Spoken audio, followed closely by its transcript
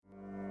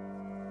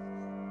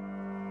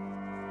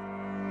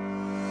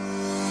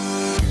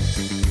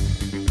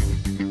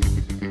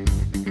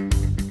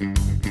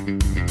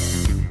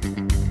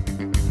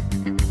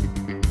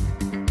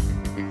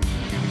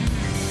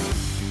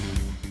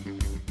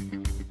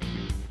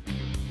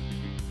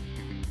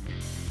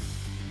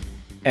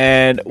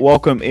And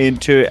welcome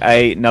into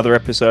another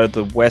episode of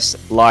the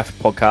West Life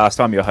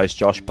Podcast. I'm your host,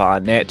 Josh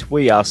Barnett.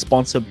 We are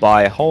sponsored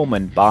by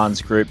Holman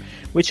Barnes Group,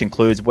 which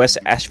includes West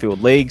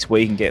Ashfield Leagues,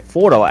 where you can get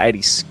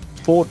 $4.80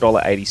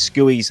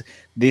 skewies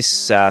this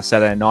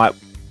Saturday night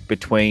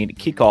between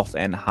kickoff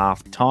and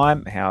half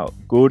time. How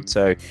good.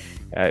 So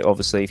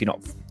obviously, if you're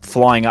not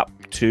flying up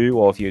to,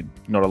 or if you're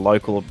not a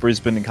local of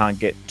Brisbane and can't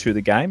get to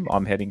the game,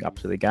 I'm heading up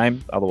to the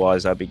game.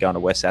 Otherwise, I'd be going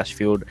to West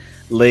Ashfield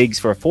Leagues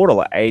for a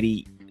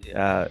 $4.80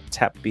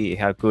 tap beer.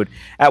 How good.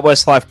 At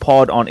Westlife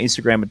Pod on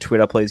Instagram and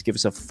Twitter, please give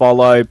us a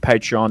follow.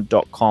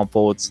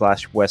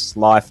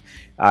 Patreon.com/Westlife.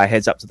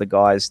 Heads up to the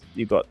guys.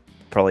 You've got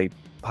probably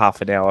half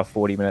an hour,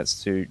 40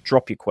 minutes to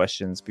drop your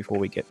questions before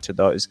we get to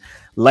those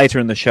later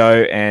in the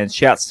show. And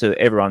shouts to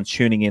everyone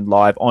tuning in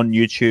live on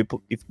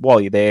YouTube. While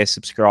you're there,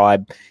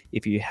 subscribe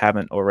if you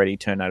haven't already.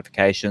 Turn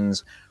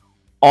notifications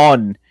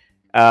on.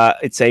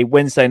 It's a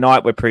Wednesday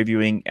night. We're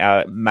previewing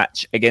our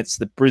match against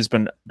the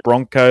Brisbane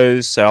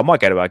Broncos. So I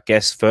might go to our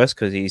guest first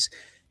because he's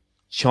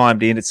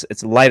chimed in.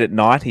 It's late at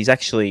night. He's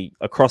actually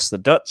across the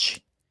Dutch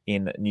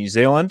in New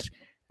Zealand,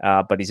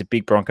 but he's a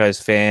big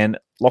Broncos fan.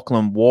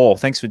 Lachlan Wall,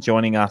 thanks for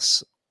joining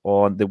us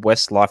on the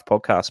West Life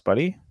Podcast,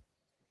 buddy.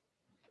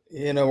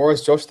 Yeah, no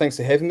worries, Josh. Thanks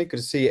for having me. Good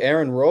to see you,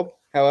 Aaron, Rob.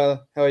 How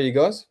are you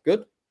guys?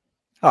 Good?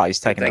 Oh, he's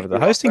taking over the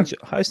hosting.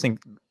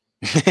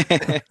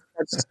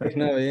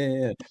 No,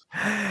 yeah.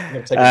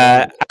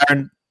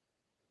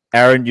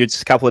 Aaron, you're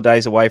just a couple of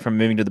days away from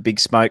moving to the Big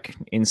Smoke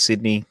in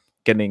Sydney.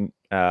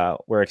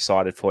 We're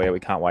excited for you.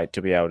 We can't wait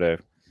to be able to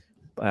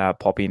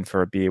pop in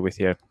for a beer with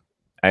you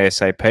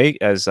ASAP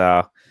as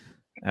the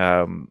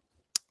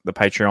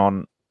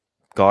Patreon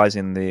guys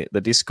in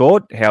the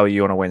Discord. How are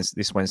you on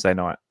this Wednesday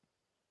night?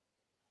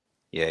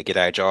 Yeah,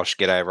 g'day Josh,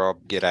 g'day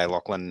Rob, g'day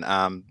Lachlan.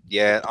 I'm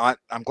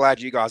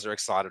glad you guys are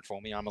excited for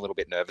me. I'm a little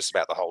bit nervous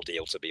about the whole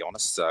deal, to be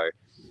honest. So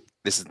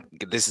this is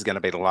going to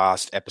be the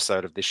last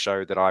episode of this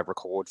show that I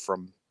record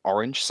from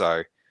Orange.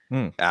 So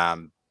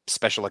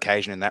special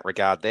occasion in that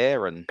regard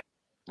there, and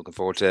looking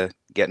forward to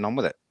getting on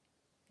with it.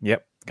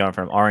 Yep, going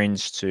from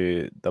Orange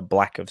to the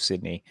black of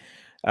Sydney.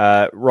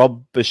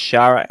 Rob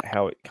Bashara,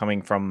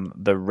 coming from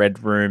the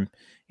Red Room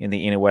in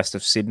the inner west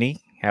of Sydney.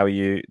 How are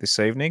you this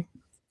evening?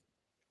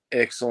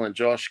 Excellent,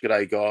 Josh.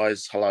 G'day,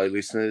 guys. Hello,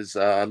 listeners.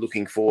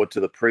 Looking forward to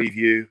the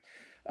preview.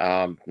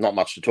 Not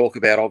much to talk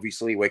about,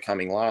 obviously. We're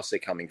coming last. They're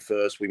coming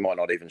first. We might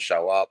not even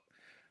show up.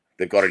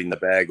 They've got it in the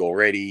bag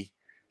already.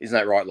 Isn't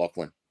that right,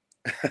 Lachlan?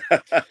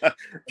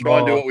 Try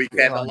and do what we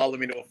can to lull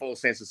them into a false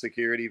sense of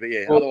security. But,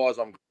 yeah, otherwise,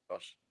 I'm good,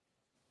 Josh.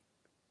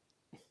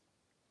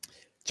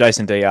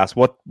 Jason D asked,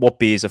 what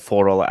beers are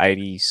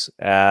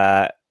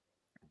 $4.80s?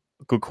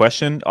 Good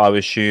question. I would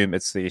assume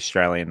it's the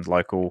Australian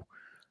local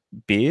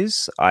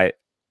beers. I'm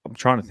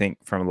trying to think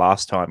from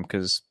last time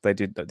because they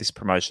did this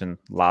promotion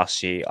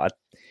last year. I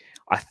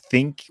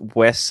think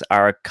West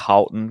are a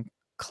Carlton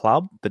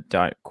club, but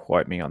don't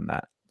quote me on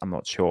that. I'm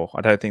not sure.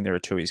 I don't think they're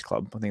a Tui's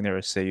club. I think they're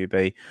a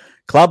CUB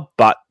club,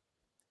 but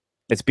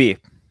it's beer.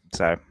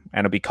 And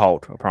it'll be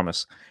cold, I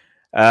promise.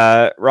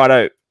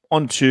 Righto,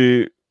 on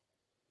to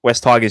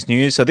West Tigers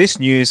news.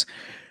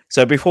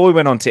 So before we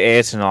went on to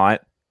air tonight,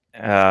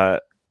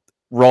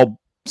 Rob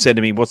said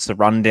to me, what's the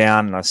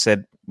rundown? And I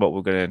said what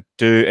we're going to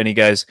do. And he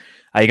goes,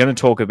 are you going to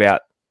talk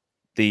about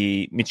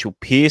the Mitchell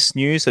Pearce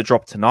news that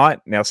dropped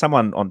tonight? Now,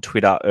 someone on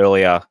Twitter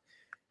earlier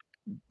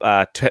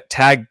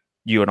tagged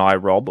you and I,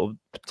 Rob, or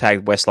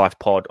tagged Westlife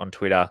Pod on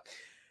Twitter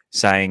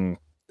saying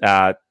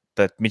that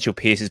Mitchell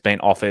Pearce has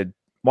been offered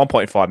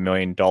 $1.5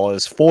 million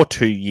for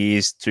 2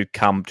 years to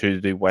come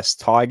to the West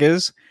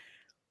Tigers.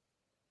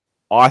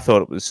 I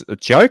thought it was a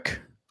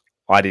joke.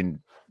 I didn't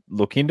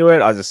look into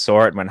it. I just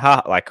saw it and went,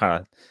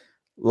 kind of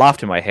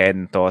laughed in my head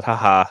and thought,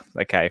 haha,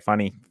 okay,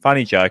 funny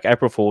joke.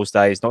 April Fool's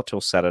Day is not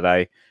till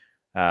Saturday.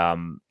 I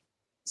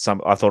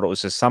thought it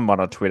was just someone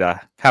on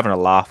Twitter having a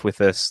laugh with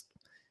us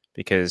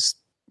because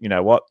you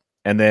know what?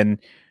 And then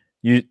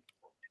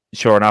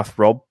sure enough,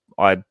 Rob,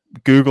 I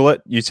Google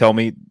it. You tell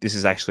me this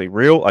is actually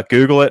real. I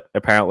Google it.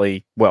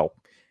 Apparently, well,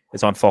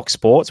 it's on Fox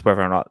Sports.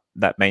 Whether or not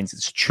that means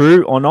it's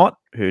true or not,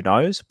 who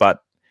knows?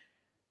 But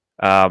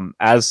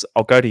as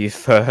I'll go to you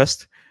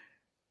first.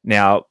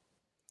 Now,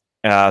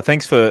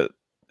 thanks for,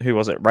 who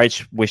was it?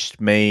 Rach wished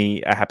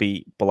me a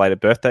happy belated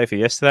birthday for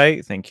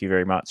yesterday. Thank you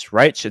very much,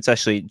 Rach. It's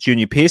actually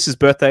Junior Pearce's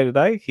birthday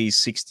today. He's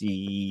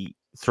 63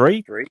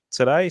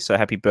 today. So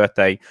happy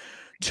birthday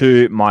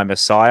to my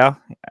Messiah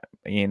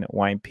in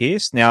Wayne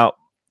Pearce. Now,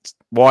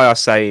 why I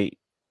say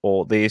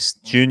all this,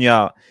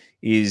 Junior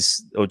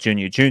is a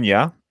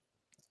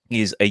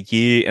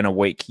year and a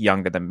week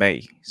younger than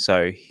me.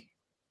 So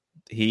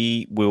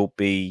he will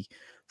be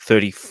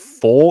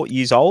 34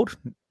 years old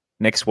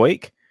next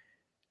week.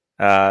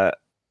 And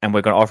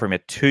we're going to offer him a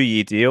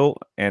 2-year deal.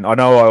 And I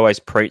know I always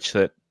preach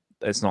that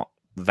it's not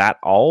that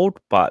old,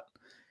 but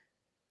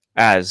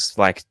as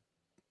a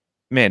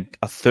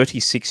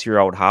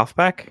 36-year-old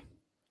halfback,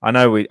 I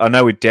know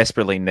we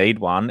desperately need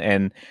one,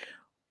 and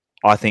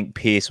I think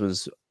Pearce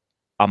was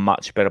a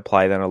much better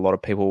player than a lot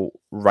of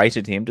people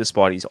rated him,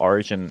 despite his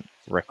Origin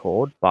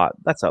record. But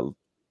that's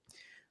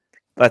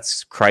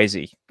That's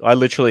crazy. I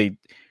literally,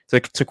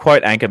 to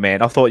quote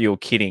Anchorman, I thought you were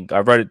kidding. I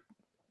wrote it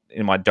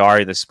in my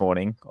diary this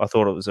morning. I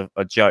thought it was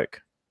a joke.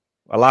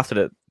 I laughed at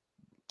it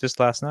just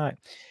last night.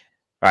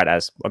 All right,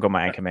 as I got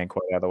my Anchorman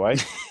quote out of the way.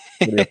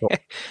 What are your thoughts?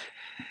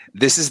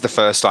 This is the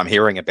first time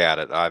hearing about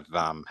it. I've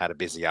had a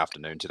busy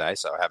afternoon today,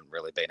 so I haven't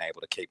really been able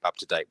to keep up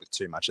to date with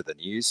too much of the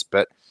news.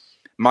 But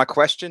my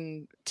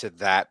question to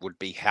that would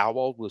be, how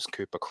old was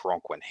Cooper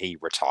Cronk when he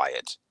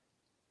retired?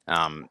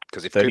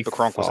 Because if Cooper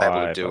Cronk was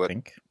able to do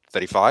it,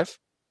 35?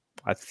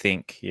 I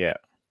think, yeah.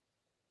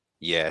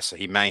 Yeah, so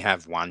he may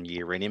have 1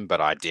 year in him,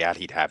 but I doubt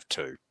he'd have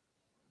 2.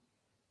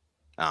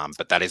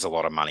 But that is a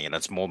lot of money, and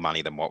it's more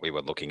money than what we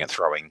were looking at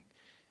throwing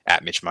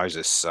at Mitch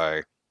Moses.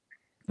 So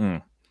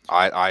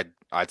I'd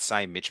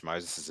say Mitch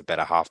Moses is a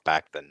better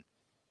halfback than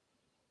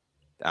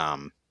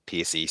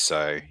Piercy.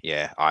 So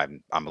yeah,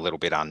 I'm a little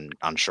bit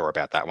unsure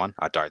about that one.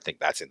 I don't think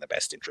that's in the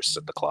best interests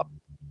of the club.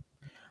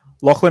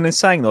 Lachlan is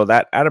saying though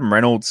that Adam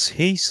Reynolds,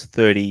 he's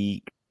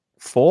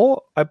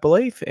 34, I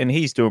believe, and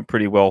he's doing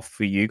pretty well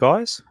for you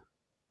guys.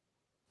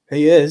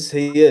 He is.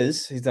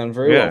 He's done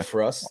very well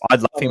for us.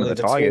 I'd love him with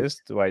the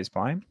Tigers, the way he's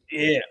playing.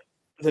 Yeah.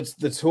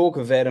 The talk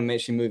of Adam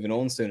actually moving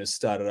on soon has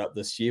started up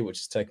this year, which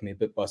has taken me a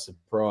bit by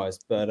surprise.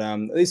 But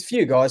there's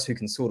few guys who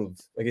can sort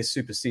of, I guess,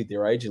 supersede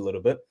their age a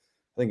little bit.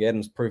 I think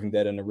Adam's proving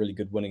that in a really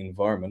good winning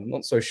environment. I'm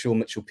not so sure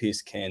Mitchell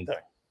Pearce can, though.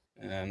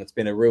 It's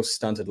been a real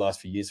stunted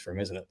last few years for him,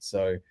 isn't it?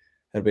 So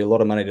it'd be a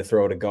lot of money to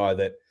throw at a guy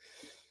that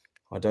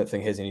I don't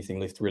think has anything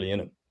left really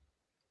in him.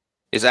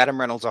 Is Adam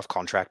Reynolds off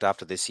contract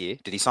after this year?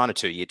 Did he sign a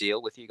 2-year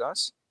deal with you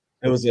guys?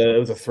 It was a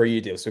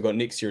 3-year deal, so we've got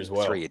next year as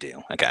well. 3-year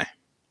deal, okay.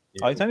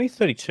 Yeah. Oh, he's only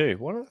 32.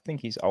 Why do I think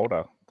he's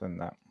older than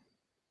that?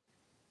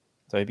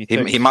 So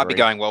he might be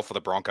going well for the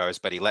Broncos,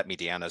 but he let me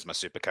down as my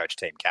Supercoach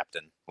team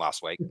captain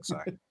last week. So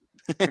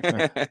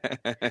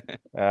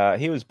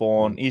he was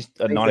born. He's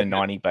a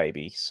 1990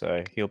 baby,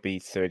 so he'll be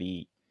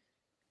 30.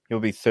 He'll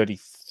be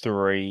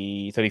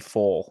 33,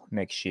 34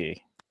 next year.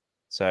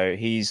 So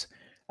he's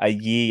a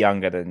year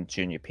younger than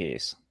Junior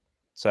Pearce.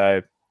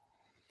 So,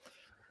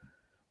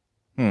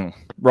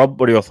 Rob,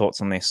 what are your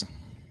thoughts on this?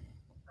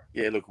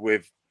 Yeah, look,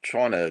 we're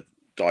trying to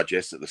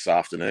digest it this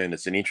afternoon.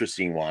 It's an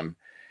interesting one.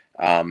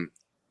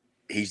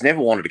 He's never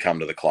wanted to come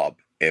to the club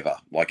ever.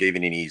 Like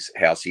even in his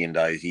halcyon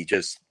days, he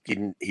just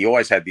didn't. He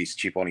always had this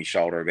chip on his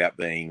shoulder about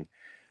being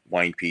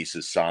Wayne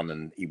Pearce's son,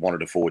 and he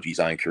wanted to forge his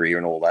own career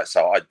and all that.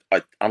 So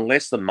I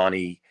unless the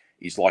money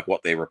is like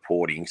what they're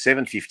reporting,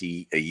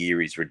 $750 a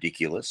year is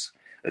ridiculous.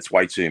 It's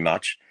way too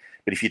much.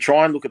 But if you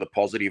try and look at the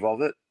positive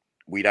of it,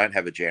 we don't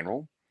have a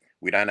general,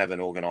 we don't have an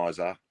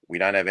organizer, we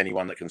don't have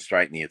anyone that can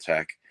straighten the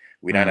attack.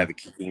 We don't have a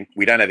kicking.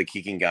 We don't have a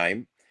kicking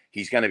game.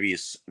 He's going to be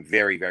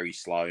very, very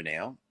slow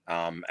now.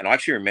 And I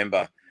actually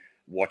remember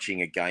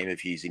watching a game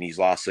of his in his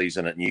last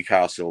season at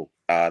Newcastle.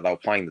 They were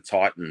playing the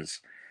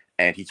Titans,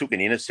 and he took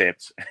an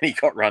intercept and he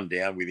got run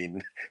down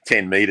within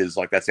 10 meters.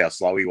 Like that's how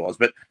slow he was.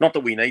 But not that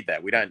we need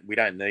that. We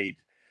don't need,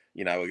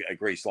 a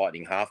grease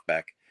lightning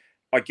halfback.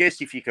 I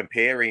guess if you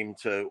compare him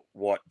to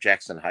what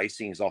Jackson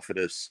Hastings offered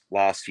us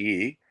last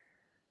year,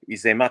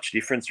 is there much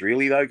difference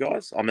really though,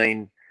 guys? I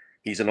mean,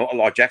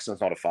 Jackson's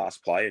not a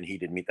fast player, and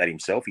he'd admit that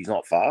himself. He's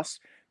not fast,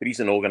 but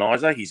he's an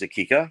organizer. He's a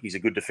kicker. He's a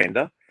good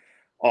defender.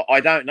 I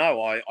don't know.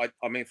 I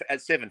mean, at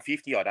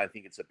 $750, I don't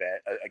think it's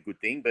a good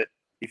thing. But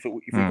if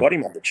we got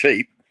him on the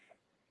cheap,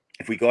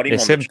 the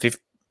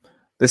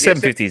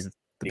 $750 is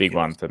the big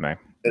one for me.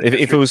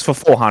 If it was for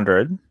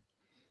 $400,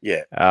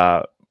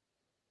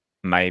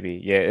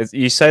 maybe. Yeah,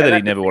 you say that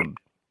he never would.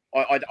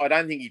 I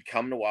don't think he'd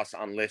come to us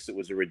unless it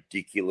was a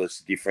ridiculous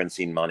difference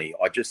in money.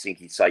 I just think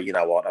he'd say, you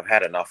know what, I've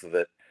had enough of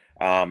it.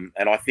 And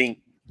I think,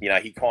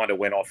 he kind of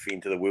went off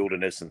into the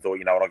wilderness and thought,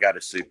 you know what, I'll go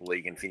to Super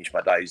League and finish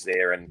my days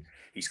there. And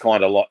he's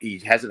he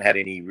hasn't had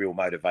any real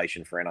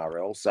motivation for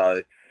NRL.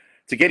 So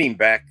to get him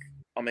back,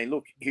 I mean,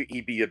 look,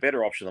 he'd be a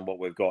better option than what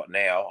we've got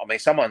now. I mean,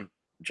 someone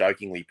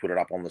jokingly put it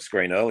up on the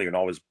screen earlier, and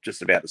I was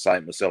just about to say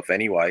it myself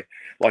anyway.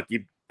 Like,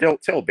 you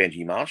tell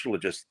Benji Marshall to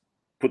just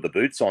put the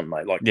boots on,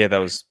 mate. Like, yeah, that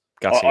was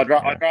gutsy. I'd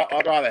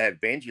rather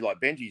have Benji. Like,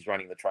 Benji's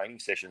running the training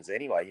sessions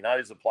anyway. He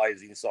knows the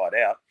players inside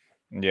out.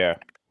 Yeah.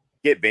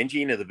 Get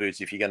Benji into the boots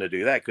if you're going to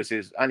do that, because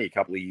there's only a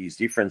couple of years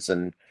difference,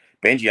 and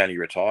Benji only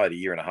retired a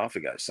year and a half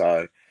ago.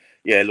 So,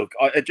 yeah, look,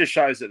 it just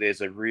shows that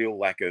there's a real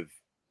lack of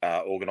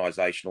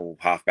organisational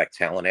halfback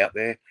talent out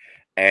there.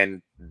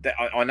 And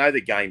I know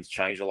the game's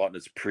changed a lot and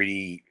it's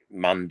pretty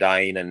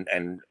mundane,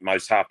 and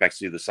most halfbacks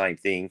do the same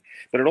thing.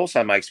 But it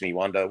also makes me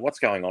wonder what's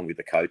going on with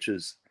the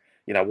coaches.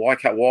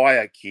 Why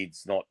are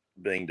kids not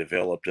being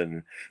developed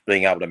and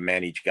being able to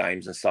manage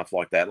games and stuff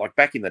like that? Like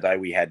back in the day,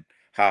 we had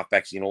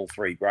halfbacks in all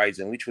 3 grades,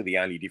 and literally the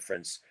only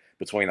difference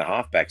between the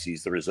halfbacks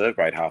is the reserve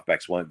grade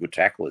halfbacks weren't good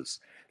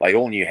tacklers. They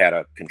all knew how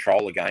to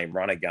control a game,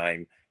 run a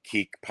game,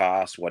 kick,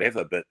 pass,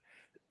 whatever. But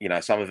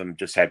some of them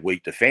just had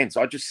weak defence.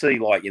 I just see,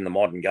 like, in the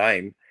modern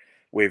game,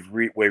 we're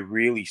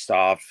really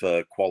starved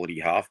for quality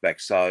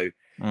halfbacks. So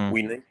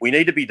we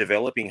need to be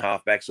developing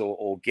halfbacks,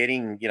 or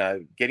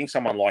getting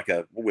someone like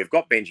we've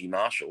got Benji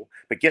Marshall,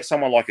 but get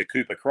someone like a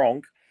Cooper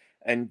Cronk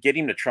and get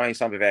him to train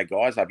some of our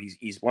guys up.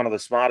 He's one of the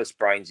smartest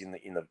brains in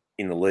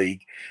the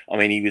league. I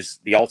mean, he was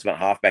the ultimate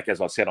halfback,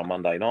 as I said on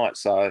Monday night.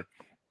 So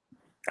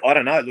I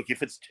don't know. Look,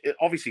 if it's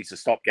obviously it's a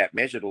stopgap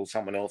measure till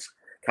someone else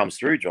comes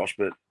through, Josh.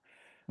 But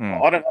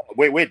I don't know.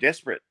 We're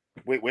desperate.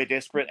 We're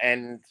desperate,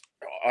 and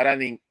I don't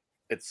think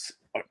it's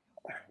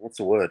what's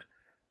the word.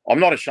 I'm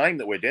not ashamed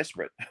that we're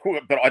desperate,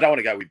 but I don't want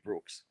to go with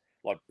Brooks.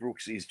 Like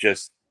Brooks is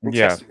just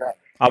has to go.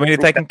 I mean, if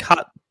they can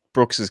cut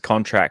Brooks's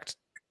contract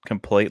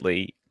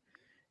completely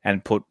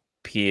and put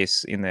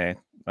Pierce in there,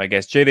 I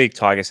guess GD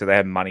Tiger said they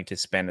have money to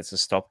spend. It's a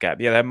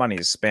stopgap. Yeah, they have money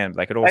to spend.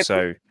 They could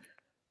also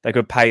they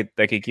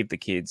could give the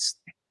kids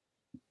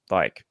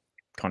like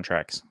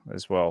contracts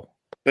as well.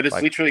 But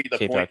it's literally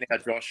the point now,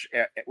 Josh.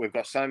 We've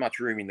got so much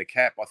room in the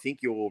cap. I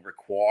think you're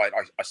required.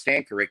 I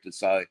stand corrected,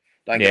 so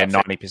don't get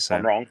 90%.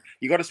 I'm wrong.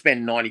 You got to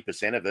spend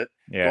 90% of it,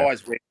 yeah.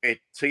 Guys. We're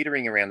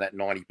teetering around that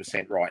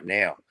 90% right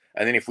now.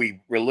 And then if we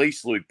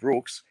release Luke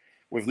Brooks,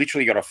 we've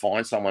literally got to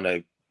find someone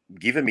to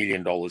give $1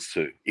 million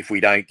to if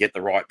we don't get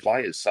the right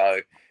players.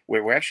 So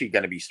we're actually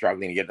going to be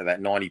struggling to get to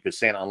that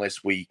 90%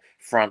 unless we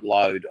front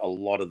load a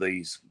lot of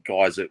these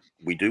guys that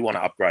we do want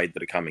to upgrade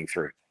that are coming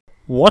through.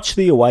 Watch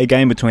the away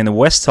game between the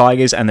West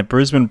Tigers and the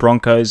Brisbane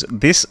Broncos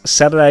this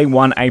Saturday,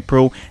 1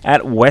 April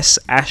at West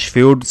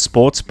Ashfield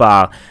Sports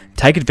Bar.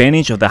 Take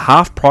advantage of the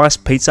half-price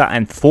pizza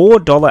and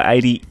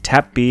 $4.80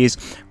 tap beers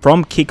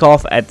from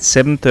kickoff at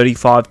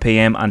 7:35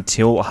 p.m.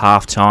 until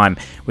halftime,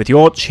 with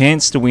your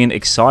chance to win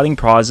exciting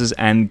prizes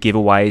and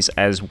giveaways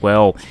as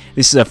well.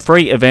 This is a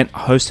free event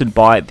hosted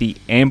by The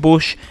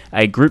Ambush,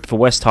 a group for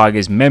West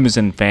Tigers members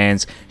and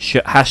fans.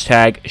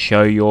 Hashtag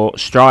show your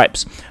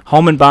stripes.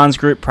 Holman Barnes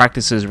Group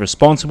practices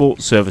responsible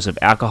service of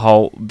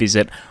alcohol.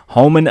 Visit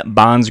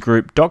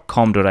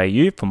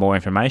holmanbarnesgroup.com.au for more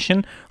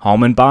information.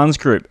 Holman Barnes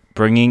Group,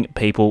 bringing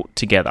people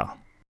together.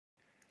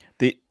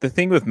 The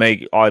thing with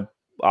me, I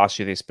asked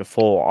you this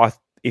before.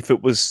 If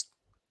it was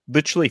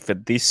literally for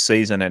this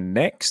season and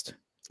next,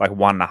 like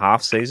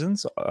 1.5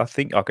 seasons, I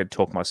think I could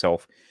talk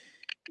myself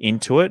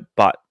into it.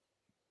 But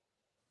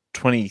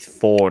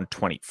 24 and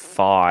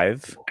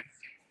 25,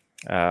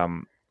 I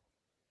don't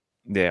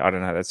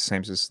know. That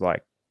seems just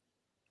like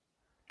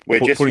we're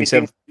just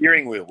missing the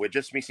steering wheel. We're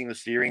just missing the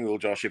steering wheel,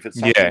 Josh. If it's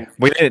something,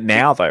 we need it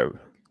now, though.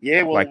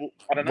 Yeah, well, I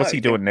don't know. What's he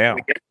doing now?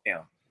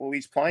 Well,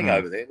 he's playing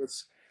over there.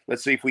 Let's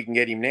see if we can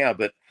get him now.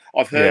 But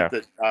I've heard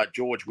that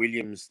George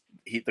Williams,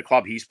 the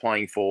club he's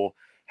playing for,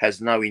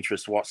 has no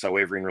interest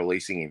whatsoever in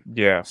releasing him.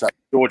 Yeah. So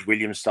George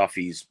Williams stuff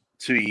is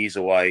 2 years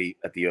away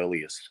at the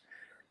earliest.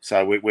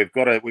 So we've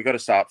got to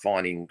start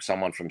finding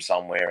someone from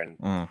somewhere.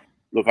 And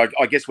look,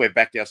 I guess we've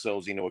backed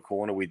ourselves into a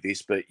corner with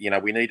this, but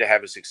we need to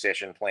have a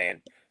succession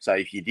plan. So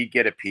if you did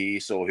get a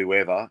Pierce or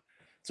whoever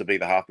to be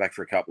the halfback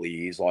for a couple of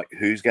years, like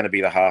who's going to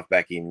be the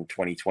halfback in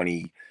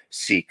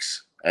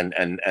 2026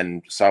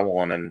 and so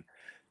on. And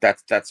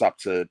that's up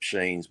to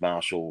Sheens,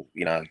 Marshall,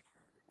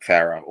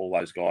 Farah, all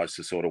those guys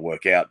to sort of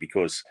work out,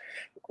 because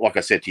like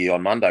I said to you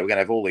on Monday, we're going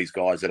to have all these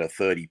guys that are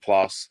 30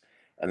 plus,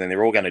 and then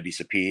they're all going to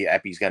disappear.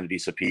 Appy's going to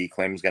disappear.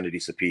 Clem's going to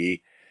disappear.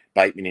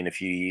 Bateman in a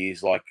few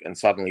years, and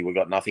suddenly we've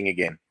got nothing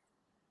again.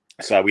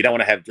 So we don't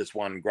want to have just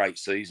one great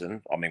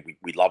season. I mean,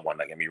 we love one,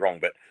 don't get me wrong,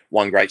 but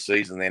one great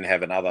season, then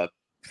have another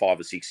 5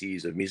 or 6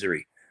 years of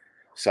misery.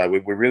 So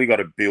we've really got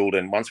to build,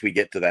 and once we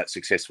get to that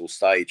successful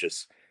stage,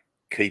 just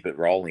keep it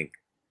rolling.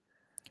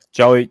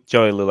 Joey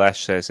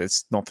Lulash says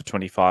it's not for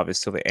 25,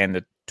 it's till the end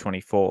of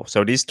 24.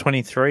 So it is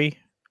 23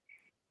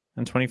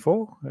 and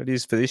 24? It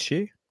is for this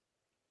year?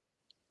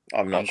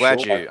 I'm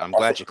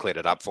glad you cleared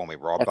it up for me,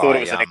 Rob. I thought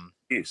it was next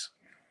year's.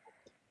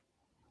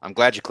 I'm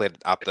glad you cleared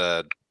up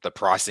the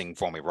pricing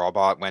for me, Rob.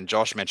 When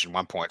Josh mentioned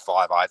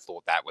 1.5, I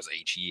thought that was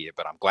each year,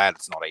 but I'm glad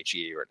it's not each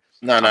year.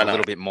 No. A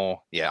little bit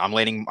more. Yeah, I'm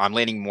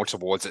leaning more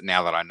towards it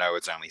now that I know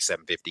it's only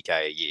 $750K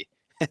a year.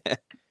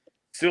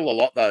 Still a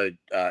lot though,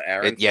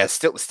 Aaron.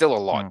 Still a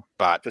lot.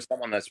 But for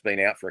someone that's been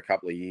out for a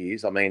couple of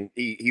years, I mean,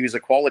 he was a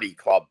quality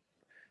club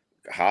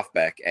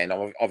halfback, and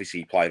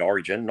obviously he played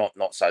Origin,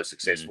 not so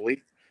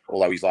successfully,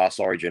 although his last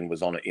Origin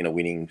was in a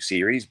winning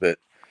series. But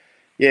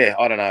yeah,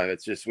 I don't know.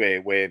 It's just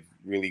we've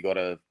really got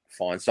to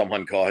find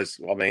someone, guys.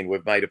 I mean,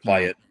 we've made a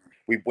play it.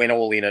 We went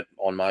all in it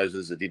on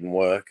Moses. It didn't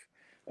work.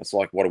 It's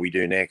like, what do we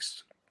do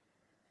next?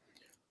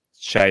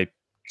 Shay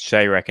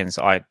reckons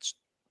I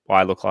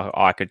look like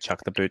I could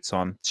chuck the boots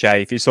on.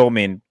 Shay, if you saw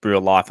me in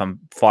real life, I'm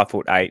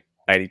 5'8",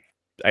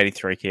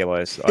 83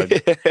 kilos.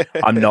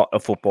 I'm not a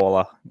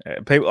footballer.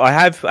 I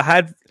have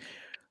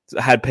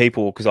had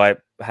people, because I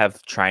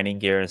have training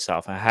gear and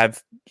stuff. I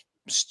have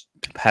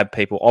had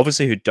people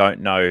obviously who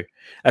don't know.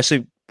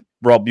 Actually,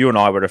 Rob, you and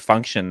I were at a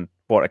function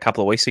a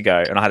couple of weeks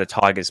ago, and I had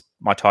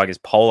my Tigers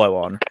polo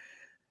on,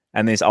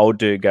 and this old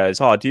dude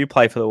goes, "Oh, do you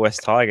play for the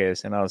West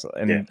Tigers?"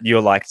 And you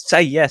were like,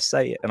 "Say yes,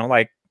 say it." And I'm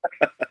like,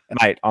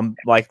 "Mate, I'm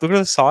like, look at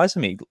the size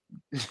of me.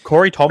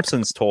 Corey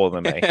Thompson's taller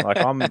than me. Like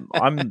I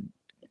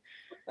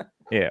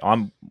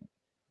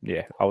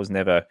was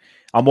never.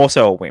 I'm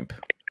also a wimp.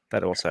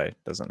 That also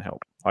doesn't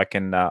help. I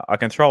can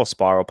throw a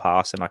spiral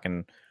pass, and I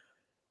can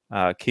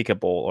kick a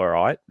ball all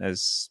right.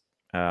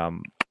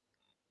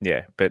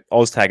 Yeah, but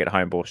Oztag at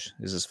Homebush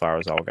is as far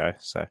as I'll go.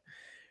 So,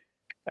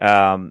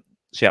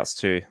 shouts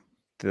to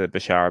the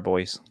Bashara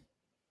boys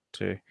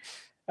too.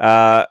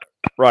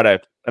 Righto,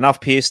 enough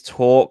Pierce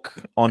talk.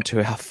 On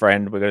to our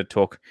friend. We're going to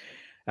talk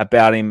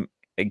about him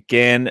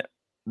again.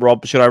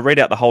 Rob, should I read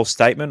out the whole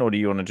statement, or do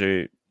you want to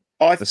do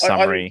the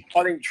summary?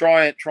 I think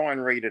try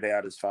and read it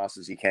out as fast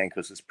as you can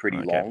because it's pretty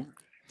long.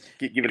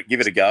 Give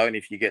it a go, and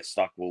if you get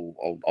stuck,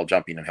 I'll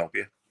jump in and help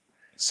you.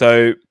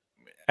 So,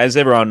 as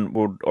everyone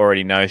would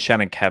already know,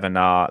 Shannon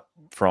Kavanagh,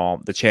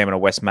 from the chairman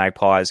of West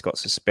Magpies, got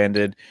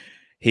suspended.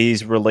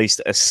 He's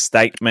released a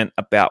statement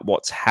about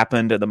what's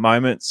happened at the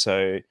moment.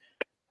 So,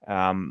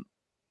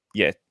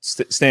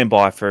 stand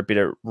by for a bit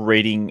of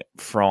reading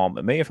from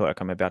me. I feel like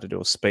I'm about to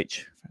do a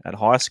speech at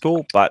high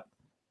school, but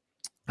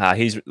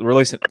he's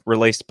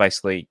released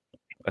basically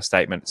a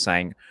statement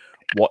saying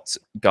what's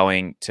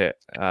going to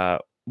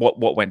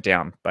what went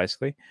down,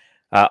 basically.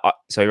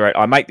 So you're right.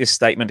 I make this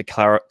statement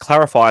to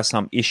clarify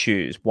some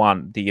issues.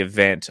 One, the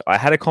event. I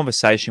had a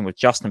conversation with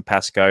Justin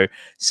Pascoe,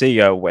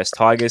 CEO of West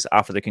Tigers,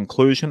 after the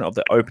conclusion of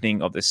the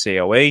opening of the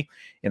COE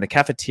in the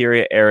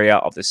cafeteria area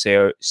of the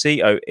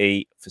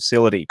COE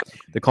facility.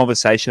 The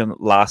conversation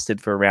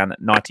lasted for around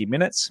 90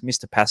 minutes.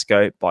 Mr.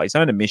 Pascoe, by his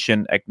own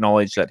admission,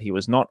 acknowledged that he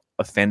was not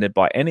offended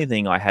by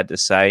anything I had to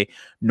say,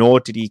 nor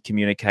did he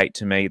communicate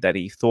to me that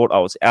he thought I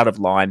was out of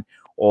line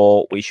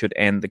or we should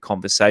end the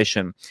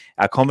conversation.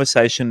 Our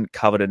conversation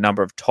covered a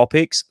number of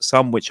topics,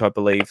 some which I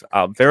believe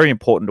are very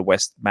important to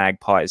West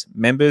Magpies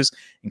members,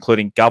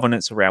 including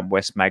governance around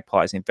West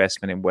Magpies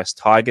investment in West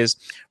Tigers,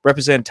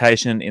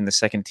 representation in the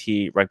second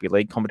tier rugby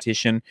league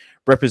competition,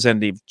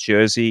 representative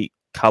jersey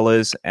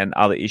colours, and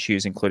other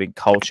issues including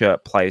culture,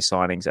 player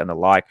signings, and the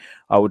like.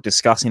 I will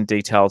discuss in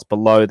details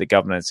below the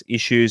governance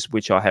issues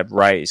which I have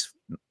raised.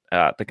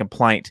 The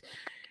complaint.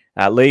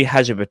 Lee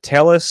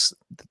Hajabatelis,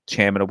 the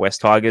chairman of West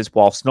Tigers,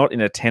 whilst not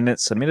in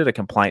attendance, submitted a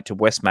complaint to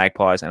West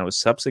Magpies and it was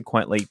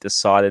subsequently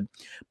decided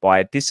by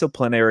a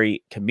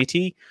disciplinary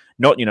committee,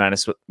 not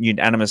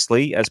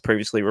unanimously, as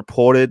previously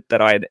reported,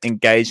 that I had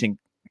engaged in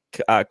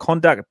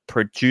conduct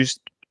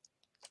prejudicial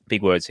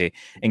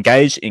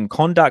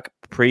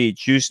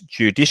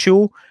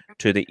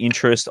to the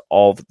interest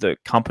of the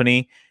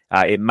company.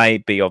 It may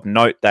be of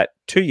note that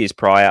 2 years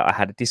prior, I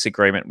had a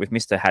disagreement with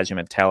Mr.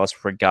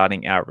 Hajimatalis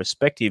regarding our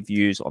respective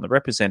views on the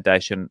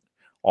representation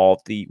of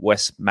the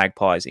West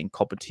Magpies in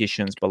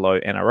competitions below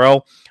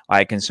NRL. I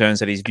had concerns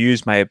that his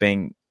views may have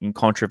been in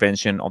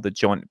contravention of the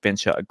joint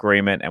venture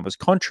agreement and was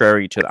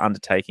contrary to the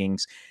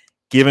undertakings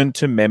given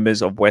to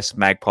members of West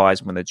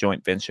Magpies when the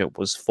joint venture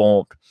was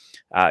formed.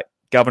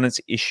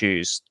 Governance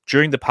issues.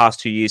 During the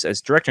past 2 years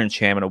as director and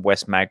chairman of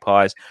West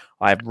Magpies,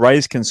 I have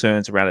raised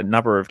concerns around a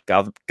number of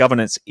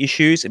governance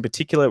issues, in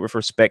particular with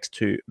respect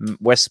to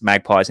West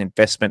Magpies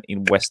investment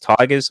in West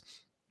Tigers.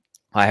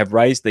 I have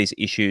raised these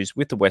issues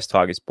with the West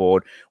Tigers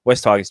board,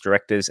 West Tigers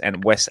directors,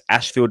 and West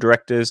Ashfield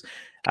directors,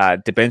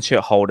 debenture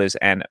holders,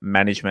 and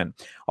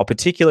management. Of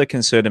particular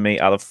concern to me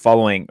are the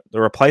following: the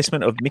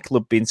replacement of Mick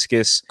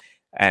Lubinskas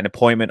and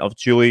appointment of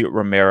Julie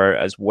Romero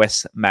as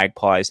West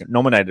Magpies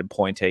nominated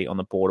appointee on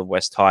the board of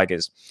West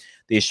Tigers.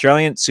 The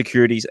Australian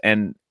Securities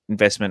and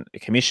Investment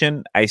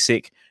Commission,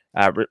 ASIC,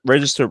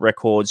 registered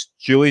records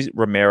Julie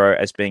Romero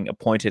as being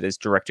appointed as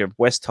director of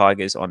West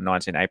Tigers on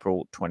 19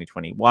 April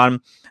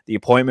 2021. The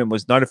appointment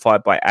was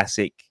notified by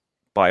ASIC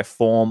by a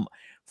form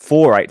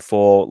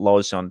 484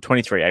 lodged on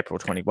 23 April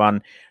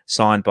 21,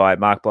 signed by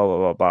Mark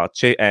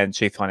and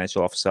Chief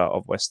Financial Officer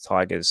of West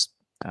Tigers,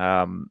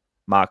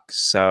 Mark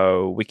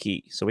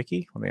Sawicki, I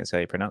think that's how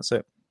you pronounce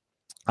it.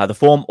 The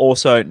form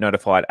also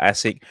notified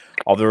ASIC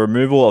of the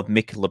removal of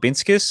Mick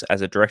Lubinskas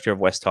as a director of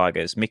West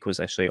Tigers. Mick was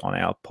actually on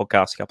our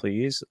podcast a couple of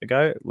years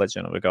ago,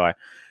 legend of a guy.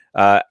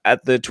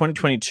 At the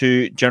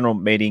 2022 general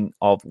meeting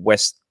of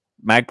West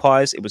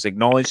Magpies, it was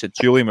acknowledged that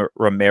Julie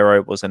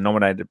Romero was a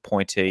nominated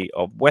appointee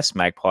of West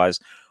Magpies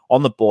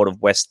on the board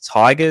of West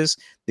Tigers.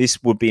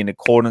 This would be in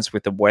accordance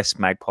with the West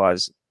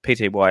Magpies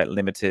Pty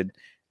Limited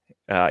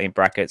in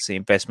brackets, the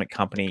investment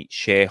company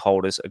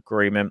shareholders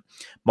agreement.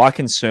 My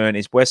concern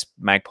is West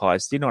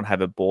Magpies did not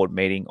have a board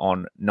meeting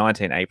on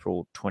 19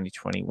 April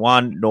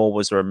 2021, nor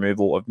was the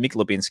removal of Mick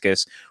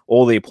Lubinskas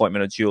or the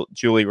appointment of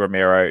Julie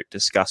Romero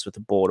discussed with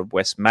the board of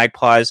West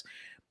Magpies.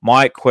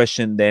 My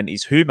question then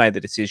is who made the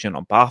decision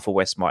on behalf of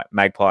West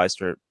Magpies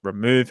to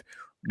remove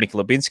Mick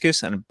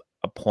Lubinskas and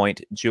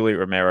appoint Julie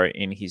Romero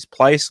in his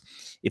place?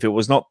 If it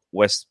was not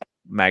West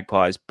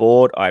Magpies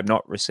board, I have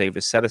not received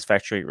a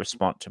satisfactory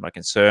response to my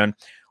concern.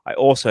 I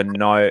also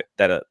know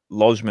that a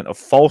lodgement of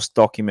false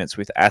documents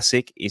with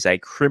ASIC is a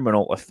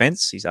criminal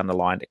offence. He's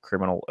underlined a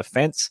criminal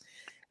offence.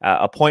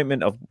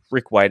 Appointment of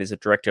Rick Wade as a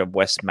director of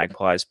West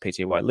Magpies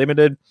Pty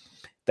Limited.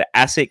 The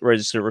ASIC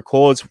register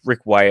records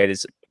Rick Wade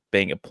is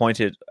being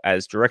appointed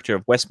as director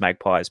of West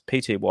Magpies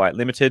Pty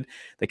Limited,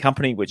 the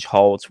company which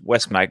holds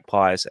West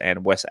Magpies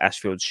and West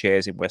Ashfield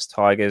shares in West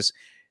Tigers,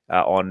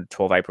 on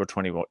 12 April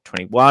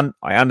 2021.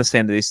 I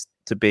understand this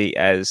to be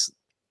as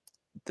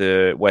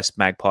the West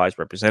Magpies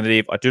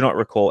representative. I do not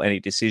recall any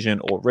decision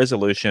or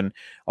resolution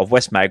of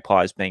West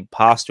Magpies being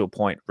passed to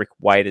appoint Rick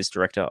Wade as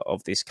director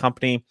of this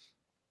company.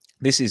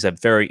 This is a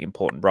very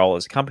important role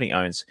as the company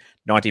owns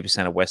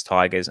 90% of West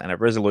Tigers, and a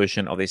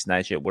resolution of this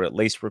nature would at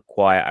least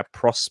require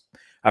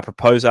a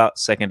proposer,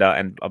 seconder,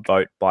 and a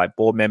vote by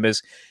board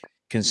members.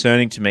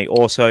 Concerning to me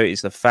also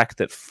is the fact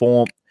that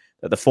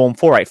the Form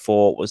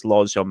 484 was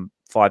lodged on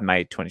 5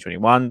 May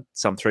 2021,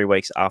 some 3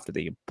 weeks after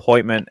the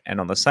appointment, and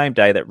on the same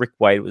day that Rick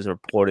Wade was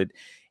reported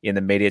in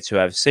the media to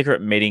have a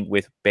secret meeting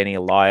with Benny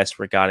Elias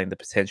regarding the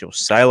potential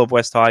sale of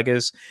West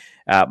Tigers.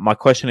 My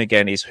question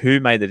again is, who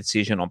made the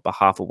decision on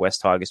behalf of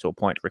West Tigers to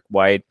appoint Rick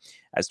Wade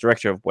as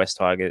director of West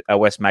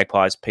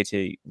Magpies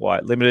Pty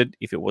Limited?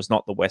 If it was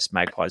not the West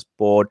Magpies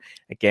board,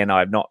 again, I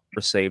have not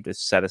received a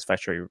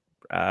satisfactory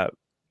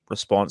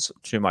response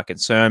to my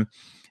concern.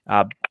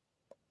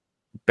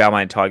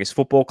 Balmain Tigers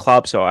Football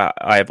Club. So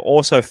I have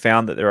also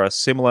found that there are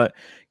similar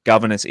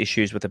governance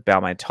issues with the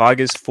Balmain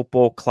Tigers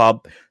Football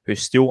Club, who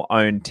still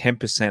own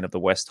 10% of the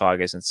West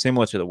Tigers and,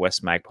 similar to the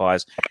West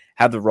Magpies,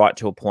 have the right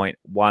to appoint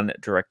one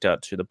director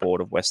to the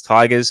board of West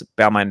Tigers.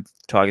 Balmain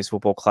Tigers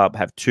Football Club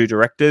have 2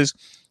 directors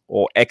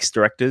or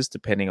ex-directors,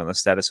 depending on the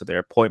status of their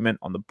appointment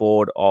on the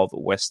board of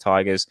West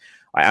Tigers.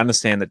 I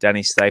understand that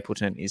Danny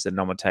Stapleton is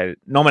the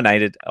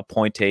nominated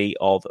appointee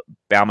of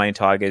Balmain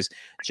Tigers.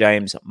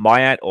 James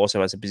Myatt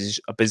also has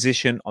a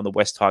position on the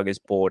West Tigers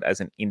board as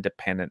an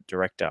independent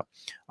director.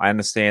 I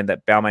understand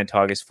that Balmain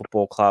Tigers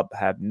Football Club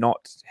have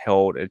not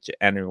held an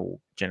annual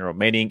general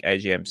meeting,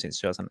 AGM, since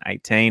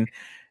 2018.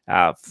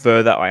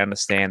 Further, I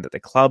understand that the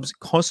club's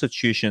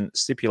constitution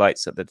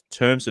stipulates that the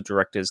terms of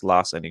directors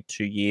last only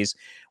 2 years,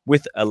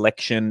 with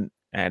election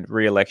and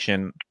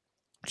re-election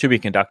to be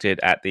conducted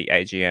at the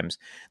AGMs.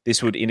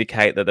 This would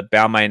indicate that the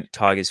Balmain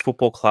Tigers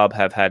Football Club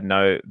have had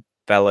no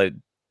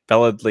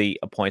validly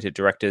appointed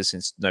directors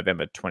since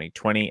November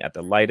 2020 at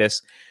the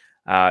latest.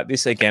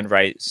 This again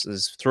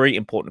raises 3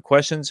 important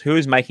questions. Who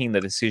is making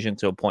the decision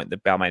to appoint the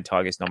Balmain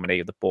Tigers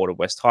nominee of the board of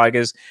West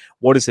Tigers?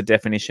 What is the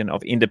definition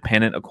of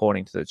independent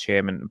according to the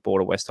chairman and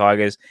board of West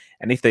Tigers?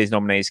 And if these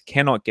nominees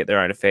cannot get their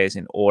own affairs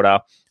in order,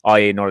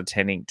 i.e. not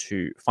attending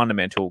to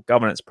fundamental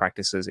governance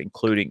practices,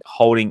 including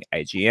holding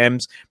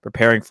AGMs,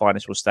 preparing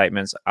financial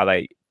statements, are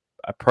they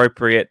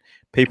appropriate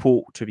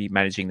people to be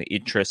managing the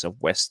interests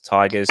of West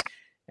Tigers?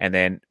 And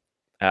then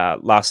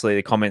lastly,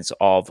 the comments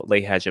of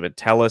Lee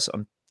Hadjimentelis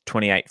on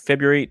 28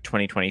 February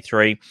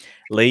 2023.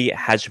 Lee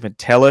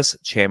Hadjimentelis,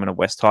 chairman of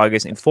West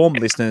Tigers, informed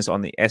listeners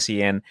on the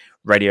SEN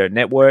radio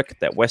network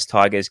that West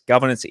Tigers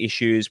governance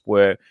issues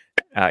were,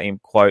 in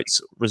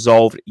quotes,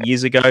 resolved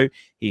years ago.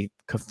 He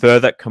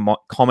further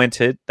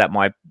commented that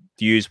my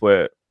views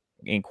were,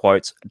 in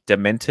quotes,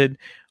 demented.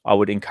 I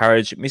would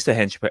encourage Mr.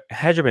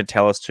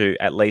 Hadjimentelis to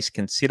at least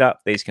consider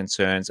these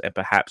concerns and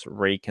perhaps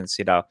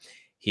reconsider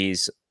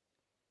his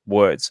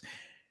words.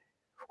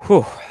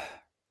 Whew.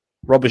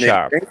 Rob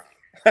Bashar.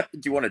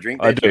 Do you want to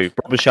drink? I do.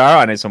 Rob Bashar,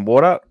 I need some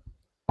water.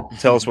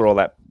 Tell us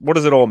what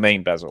does it all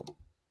mean, Basil?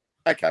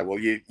 Okay, well,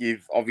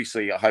 you've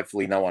obviously,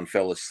 hopefully no one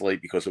fell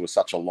asleep because it was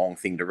such a long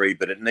thing to read,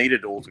 but it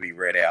needed all to be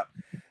read out.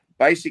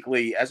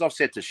 Basically, as I've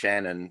said to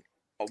Shannon,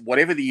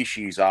 whatever the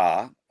issues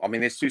are, I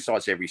mean, there's 2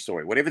 sides to every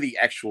story. Whatever the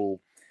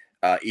actual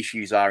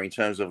issues are in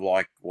terms of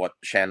like what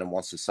Shannon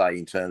wants to say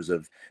in terms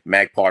of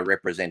magpie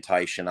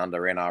representation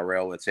under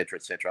NRL, et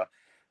cetera,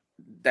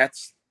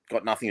 that's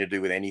got nothing to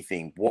do with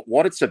anything.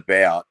 What it's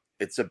about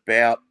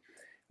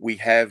we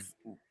have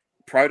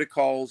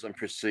protocols and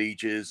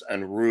procedures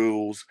and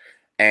rules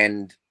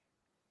and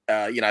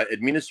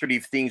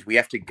administrative things we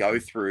have to go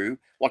through.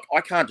 Like,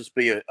 I can't just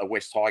be a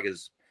West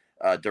Tigers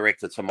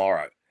director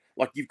tomorrow.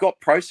 Like, you've got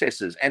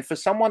processes, and for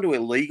someone to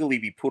illegally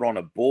be put on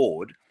a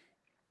board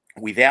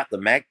without the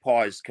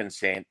Magpies'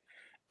 consent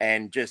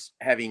and just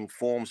having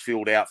forms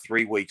filled out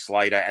 3 weeks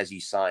later, as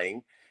he's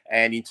saying.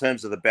 And in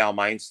terms of the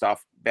Balmain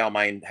stuff,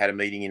 Balmain had a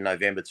meeting in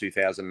November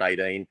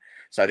 2018.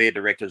 So their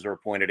directors are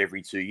appointed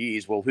every 2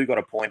 years. Well, who got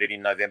appointed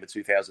in November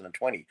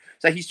 2020?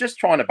 So he's just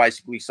trying to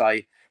basically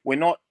say, we're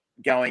not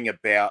going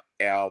about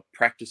our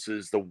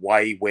practices the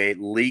way we're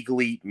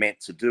legally meant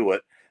to do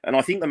it. And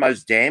I think the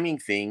most damning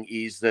thing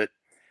is that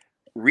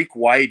Rick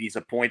Wade is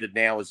appointed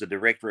now as the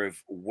director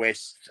of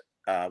West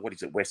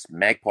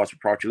Magpies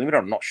Proprietary Limited.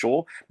 I'm not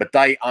sure, but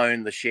they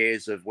own the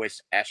shares of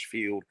West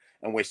Ashfield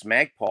and West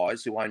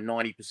Magpies, who own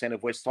 90%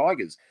 of West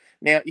Tigers.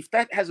 Now, if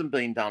that hasn't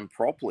been done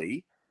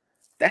properly,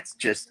 that's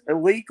just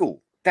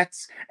illegal.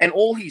 And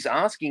all he's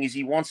asking is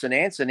he wants an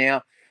answer.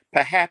 Now,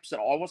 perhaps,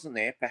 and I wasn't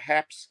there,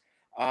 perhaps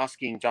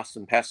asking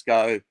Justin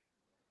Pascoe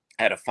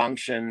at a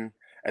function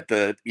at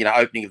the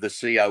opening of the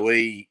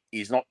COE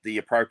is not the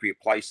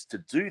appropriate place to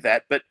do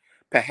that. But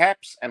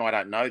perhaps, and I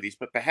don't know this,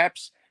 but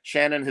perhaps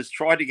Shannon has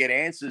tried to get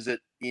answers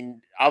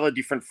in other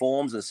different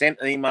forms and sent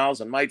emails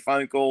and made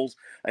phone calls,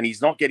 and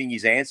he's not getting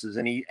his answers.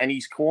 And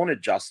he's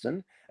cornered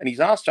Justin, and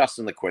he's asked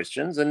Justin the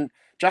questions, and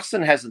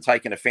Justin hasn't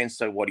taken offense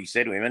to what he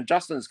said to him. And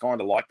Justin's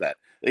kind of like that.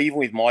 Even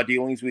with my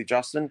dealings with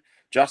Justin,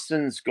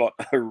 Justin's got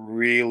a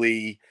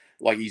really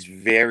Like he's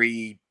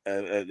very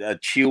a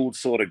chilled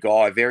sort of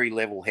guy, very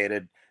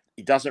level-headed.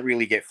 He doesn't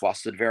really get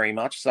flustered very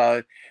much.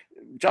 So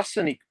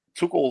Justin, he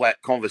took all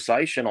that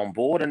conversation on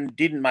board and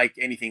didn't make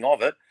anything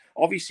of it.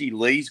 Obviously,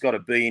 Lee's got a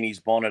bee in his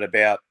bonnet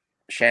about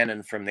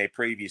Shannon from their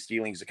previous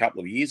dealings a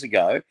couple of years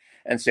ago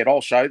and said,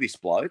 I'll show this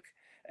bloke.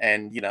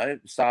 And,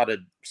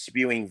 started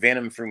spewing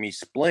venom from his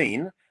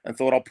spleen and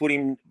thought I'll put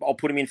him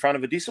in front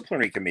of a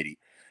disciplinary committee.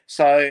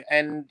 So,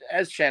 and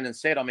as Shannon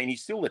said, I mean,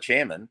 he's still the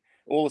chairman.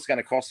 All it's going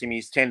to cost him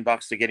is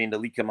 $10 to get into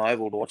Lidcombe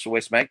Oval to watch the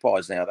West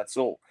Magpies now. That's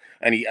all.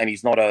 And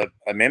he's not a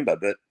member.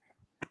 But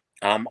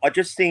I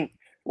just think,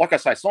 like I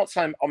say, it's not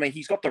saying, I mean,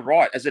 he's got the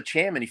right as a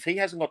chairman. If he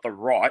hasn't got the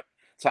right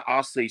to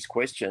ask these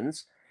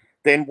questions,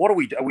 then what are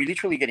we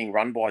literally getting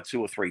run by 2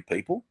 or 3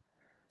 people?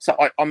 So,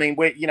 I mean,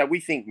 we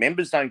think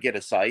members don't get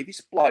a say.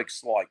 This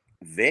bloke's like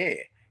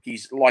there.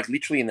 He's like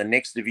literally in the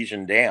next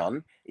division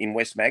down in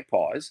West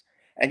Magpies,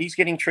 and he's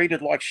getting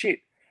treated like shit.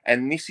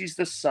 And this is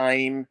the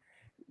same,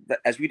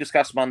 as we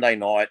discussed Monday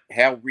night,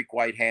 how Rick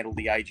Wade handled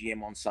the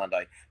AGM on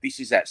Sunday. This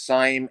is that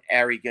same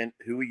arrogant,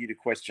 who are you to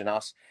question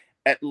us?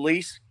 At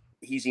least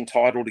he's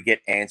entitled to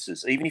get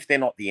answers, even if they're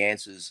not the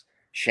answers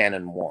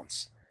Shannon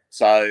wants.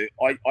 So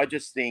I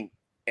just think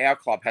our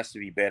club has to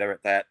be better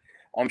at that.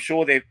 I'm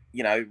sure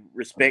they're,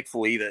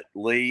 respectfully, that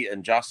Lee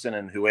and Justin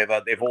and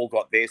whoever, they've all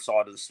got their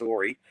side of the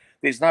story.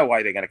 There's no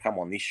way they're going to come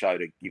on this show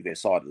to give their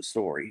side of the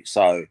story.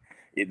 So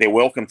they're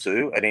welcome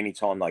to at any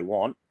time they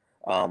want.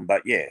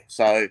 But yeah,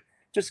 so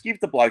just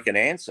give the bloke an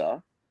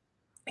answer.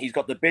 He's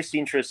got the best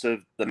interests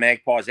of the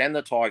Magpies and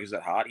the Tigers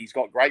at heart. He's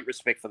got great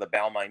respect for the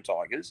Balmain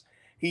Tigers.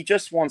 He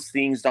just wants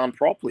things done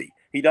properly.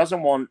 He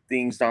doesn't want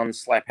things done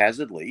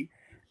haphazardly,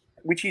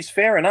 which is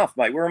fair enough,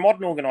 mate. We're a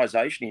modern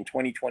organisation in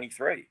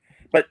 2023.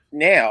 But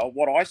now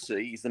what I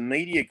see is the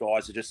media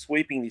guys are just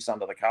sweeping this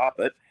under the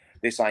carpet.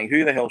 They're saying,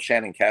 who the hell's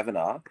Shannon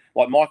Kavanagh?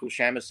 Like Michael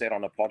Shammer said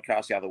on a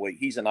podcast the other week,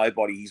 he's a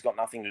nobody. He's got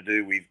nothing to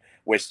do with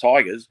West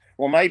Tigers.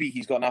 Well, maybe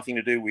he's got nothing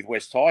to do with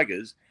West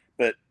Tigers,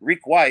 but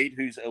Rick Wade,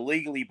 who's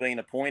illegally been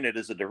appointed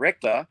as a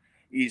director,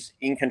 is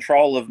in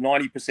control of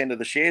 90% of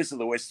the shares of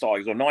the West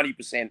Tigers, or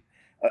 90%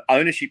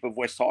 ownership of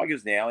West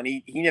Tigers now, and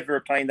he never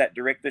obtained that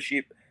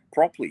directorship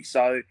properly.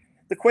 So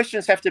the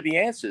questions have to be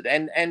answered.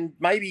 And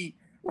maybe,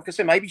 like I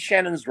said, maybe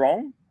Shannon's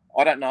wrong.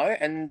 I don't know.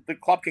 And the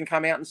club can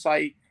come out and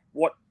say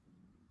what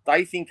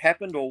they think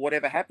happened or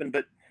whatever happened.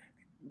 But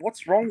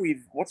what's wrong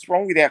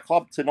with our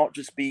club to not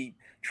just be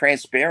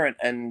transparent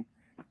and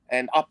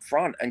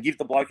upfront and give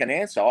the bloke an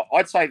answer?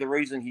 I'd say the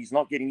reason he's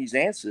not getting his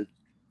answer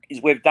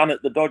is we've done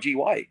it the dodgy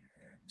way.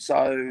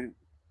 So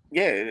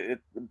yeah,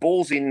 the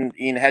ball's in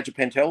Hadja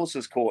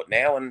Pentelis's court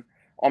now, and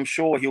I'm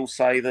sure he'll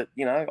say that,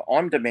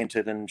 I'm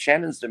demented and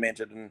Shannon's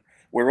demented and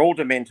we're all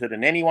demented,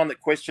 and anyone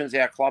that questions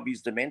our club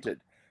is demented.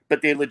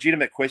 But they're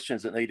legitimate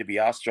questions that need to be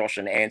asked, Josh,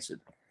 and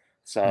answered.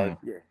 So,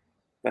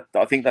 yeah,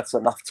 I think that's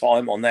enough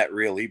time on that,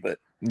 really. But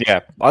yeah,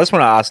 I just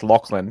want to ask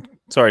Lachlan,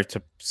 sorry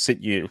to sit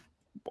you,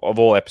 of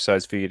all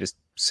episodes, for you to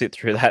sit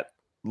through that,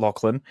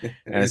 Lachlan,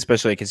 and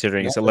especially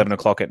considering it's 11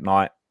 o'clock at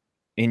night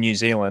in New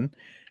Zealand.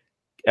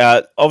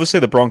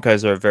 Obviously, the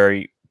Broncos are a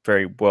very,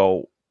 very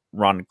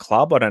well-run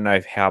club. I don't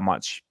know how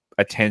much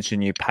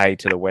attention you pay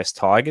to the West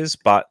Tigers,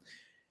 but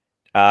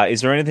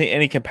is there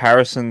any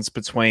comparisons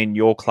between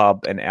your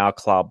club and our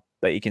club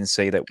that you can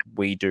see that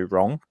we do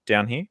wrong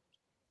down here?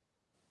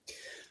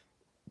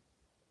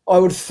 I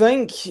would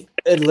think,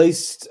 at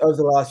least over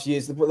the last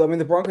years, the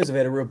Broncos have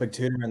had a real big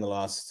turnaround in the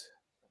last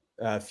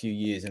few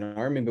years. And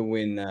I remember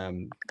when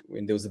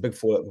there was the big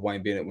fallout with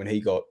Wayne Bennett when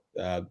he got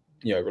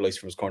released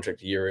from his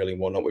contract a year early and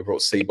whatnot. We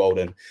brought Seabold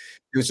in.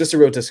 It was just a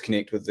real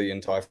disconnect with the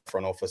entire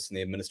front office and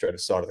the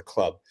administrative side of the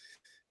club.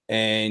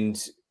 And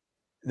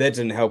that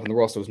didn't help, and the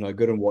roster was no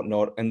good and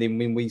whatnot. And then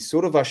when we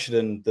sort of ushered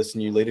in this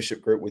new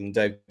leadership group, when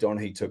Dave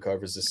Donaghy took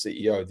over as the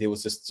CEO, there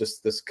was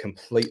just this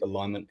complete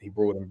alignment. He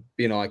brought in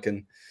Ben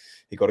Eichen.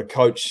 He got a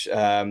coach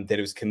that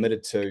he was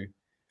committed to.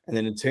 And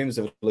then in terms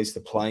of at least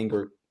the playing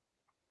group,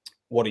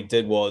 what he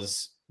did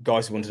was,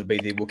 guys who wanted to be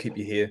there, we'll keep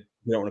you here.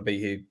 You don't want to be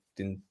here,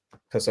 then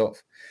piss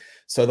off.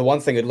 So the one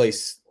thing, at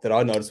least, that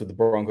I noticed with the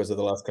Broncos over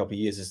the last couple of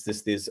years is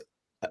there's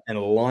an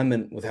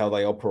alignment with how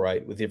they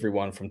operate with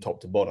everyone from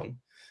top to bottom.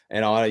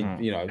 And I,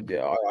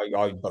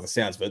 by the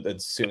sounds of it,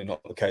 it's certainly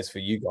not the case for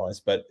you guys.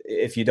 But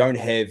if you don't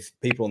have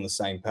people on the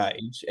same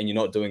page and you're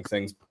not doing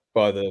things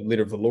by the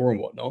letter of the law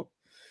and whatnot,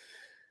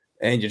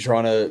 and you're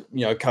trying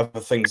to, cover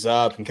things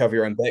up and cover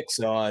your own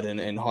backside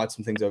and hide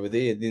some things over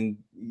there, then,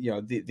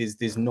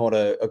 there's not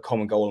a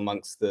common goal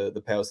amongst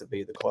the powers that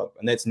be at the club.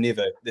 And that's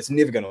never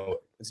going to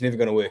work. It's never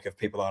going to work if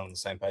people aren't on the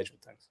same page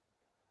with things.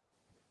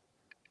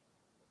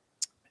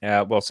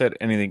 Yeah, well said.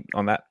 Anything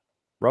on that,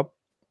 Rob?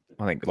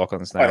 I think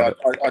Lachlan's nailed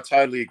it. I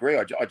totally agree.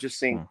 I just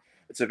think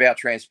it's about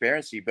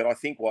transparency. But I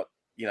think what,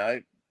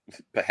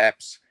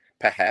 perhaps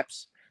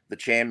the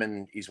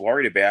chairman is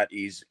worried about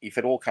is if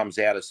it all comes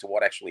out as to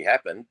what actually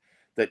happened,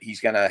 that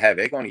he's going to have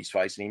egg on his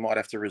face and he might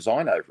have to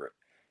resign over it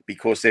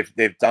because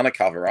they've done a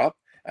cover up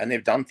and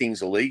they've done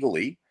things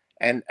illegally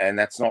and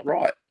that's not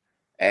right.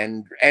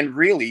 And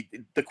really,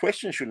 the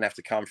question shouldn't have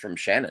to come from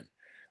Shannon.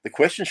 the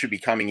question should be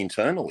coming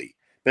internally.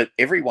 But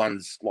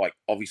everyone's like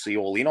obviously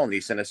all in on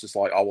this, and it's just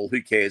like, oh well,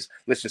 who cares?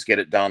 Let's just get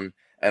it done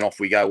and off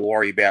we go. We'll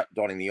worry about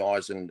dotting the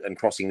I's and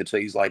crossing the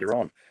T's later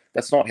on.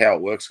 That's not how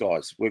it works,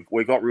 guys.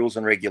 We've got rules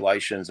and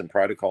regulations and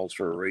protocols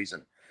for a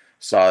reason.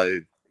 So,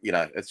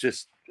 it's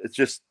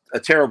just a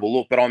terrible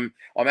look. But I'm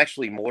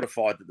actually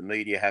mortified that the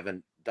media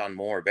haven't done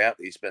more about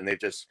this, but they've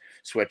just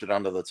swept it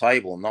under the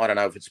table. And I don't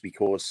know if it's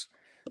because,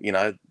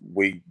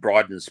 we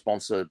bride and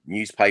sponsor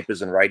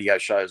newspapers and radio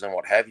shows and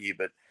what have you,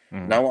 but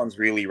no one's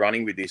really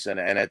running with this, and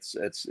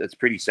it's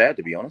pretty sad,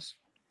 to be honest.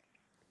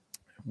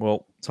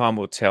 Well, time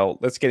will tell.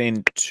 Let's get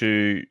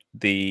into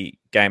the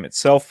game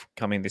itself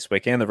coming this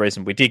weekend. The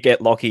reason we did get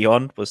Lockie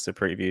on was to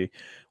preview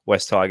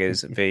West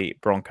Tigers v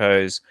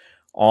Broncos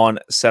on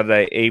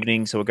Saturday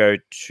evening. So we'll go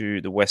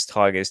to the West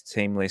Tigers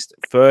team list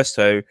first.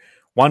 So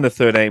 1 to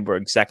 13 were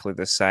exactly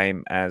the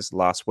same as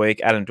last week.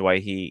 Adam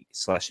Dwayne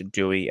 /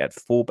 Dewey at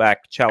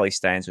fullback, Charlie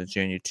Staines and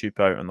Junior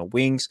Tupou on the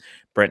wings,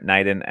 Brent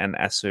Naden and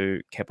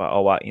Asu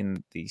Kepaoa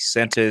in the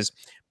centres,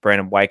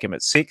 Brandon Wakeham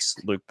at 6,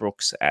 Luke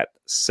Brooks at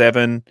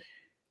 7,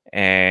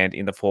 and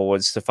in the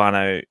forwards,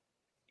 Stefano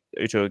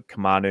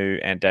Utoikamanu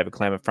and David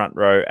Clammer front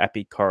row,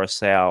 Api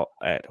Coruscant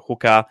at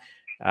hooker,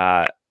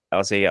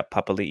 Alzia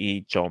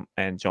Papali'i,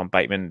 John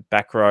Bateman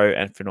back row,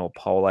 and Finor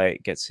Pole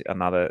gets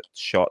another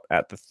shot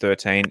at the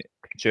 13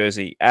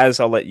 jersey. As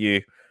I'll let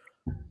you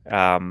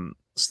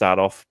start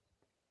off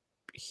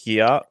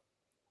here,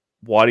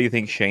 why do you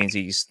think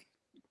Sheensy's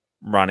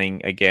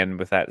running again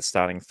with that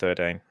starting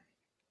 13?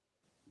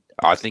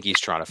 I think he's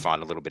trying to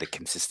find a little bit of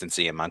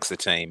consistency amongst the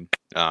team.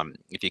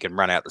 If you can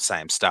run out the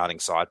same starting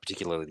side,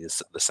 particularly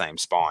the same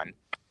spine,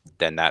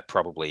 then that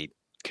probably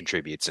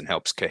contributes and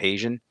helps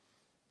cohesion.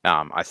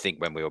 I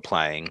think when we were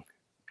playing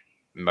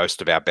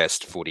most of our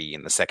best footy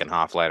in the second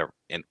half, later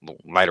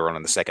on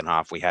in the second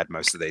half, we had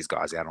most of these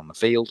guys out on the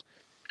field.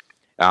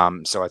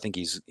 So I think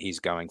he's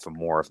going for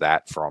more of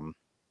that from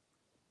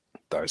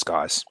those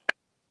guys.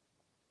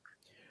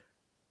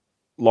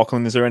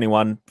 Lachlan, is there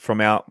anyone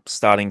from our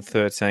starting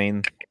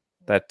 13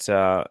 that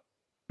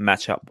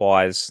matchup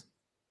wise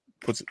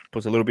puts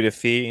a little bit of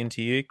fear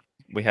into you?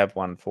 We have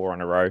won 4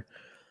 in a row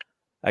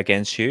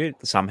against you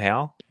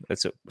somehow.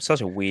 It's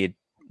such a weird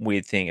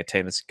thing, a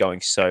team that's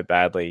going so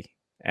badly,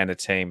 and a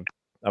team,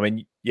 I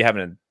mean, you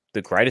haven't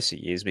the greatest of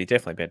years, but you've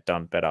definitely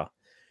done better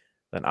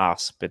than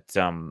us. But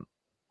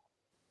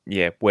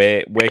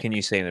where can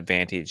you see an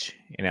advantage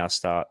in our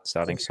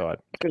starting side?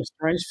 It's been a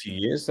strange few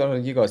years. I don't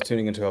know, you guys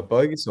tuning into our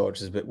bogey side,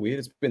 which is a bit weird.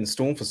 It's been the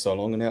Storm for so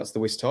long, and now it's the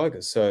West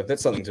Tigers. So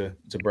that's something to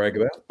brag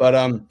about.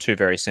 But two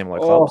very similar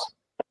clubs.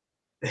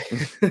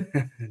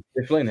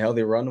 Definitely, and how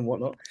they run and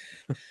whatnot.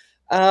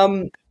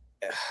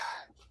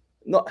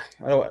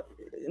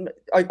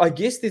 I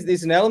guess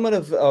there's an element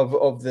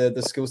of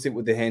the skill set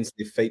with their hands,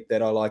 their feet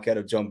that I like out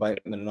of John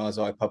Bateman and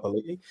Isaiah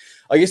Papali'i.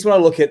 I guess when I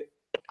look at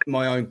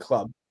my own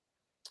club,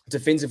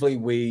 defensively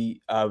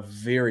we are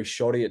very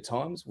shoddy at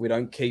times. We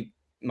don't keep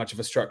much of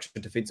a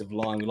structured defensive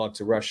line. We like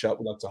to rush up.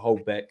 We like to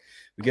hold back.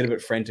 We get a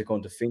bit frantic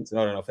on defense, and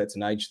I don't know if that's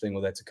an age thing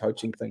or that's a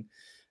coaching thing.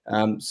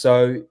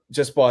 So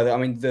just by that, I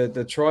mean,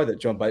 the try that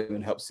John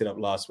Bateman helped set up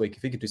last week,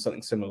 if he could do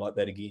something similar like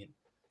that again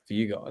for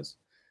you guys,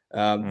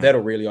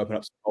 that'll really open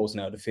up some holes in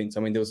our defense. I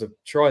mean, there was a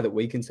try that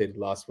we conceded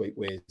last week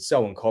where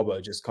Selwyn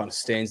Cobbo just kind of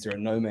stands there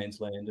in no man's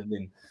land and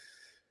then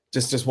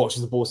just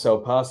watches the ball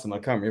sail past them. I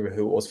can't remember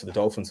who it was for the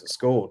Dolphins that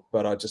scored,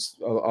 but I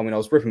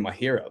was ripping my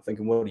hair out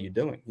thinking, what are you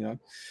doing?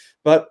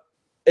 But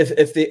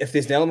if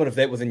there's an element of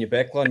that within your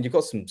backline, you've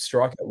got some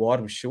strike out wide,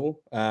 I'm sure.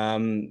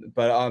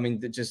 But I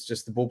mean, just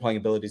the ball playing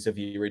abilities of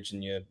your edge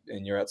and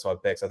your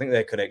outside backs, I think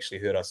that could actually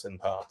hurt us in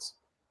parts.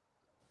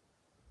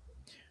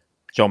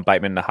 John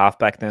Bateman, the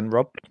halfback, then,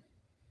 Rob?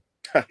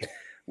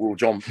 Will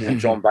John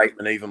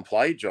Bateman even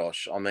play,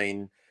 Josh? I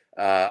mean,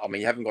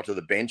 you haven't got to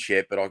the bench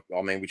yet, but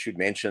I mean, we should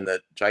mention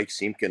that Jake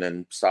Simpkin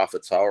and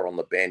Stafford Toa are on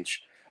the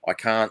bench. I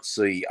can't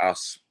see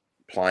us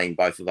playing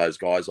both of those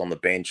guys on the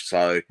bench,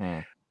 so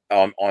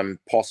I'm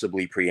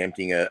possibly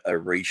preempting a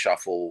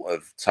reshuffle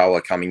of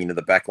Toa coming into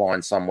the back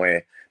line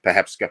somewhere,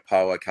 perhaps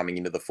Gapoa coming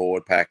into the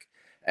forward pack,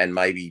 and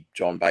maybe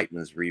John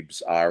Bateman's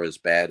ribs are as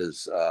bad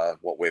as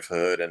what we've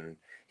heard, and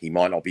he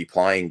might not be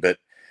playing. But,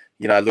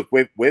 look,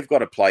 we've got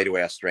to play to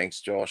our strengths,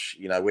 Josh.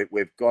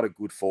 We've got a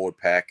good forward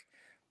pack.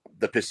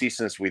 The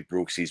persistence with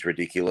Brooks is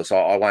ridiculous.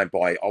 I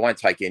won't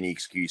take any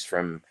excuse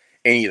from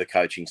any of the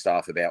coaching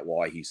staff about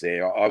why he's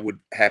there. I would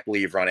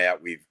happily have run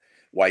out with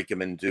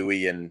Wakeham and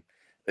Dewey and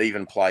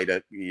even played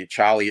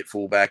Charlie at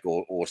fullback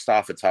or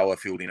Stafford Toa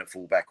filled in at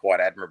fullback quite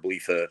admirably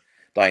for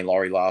Dane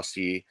Laurie last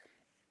year.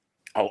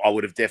 I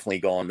would have definitely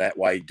gone that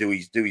way.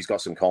 Dewey's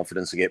got some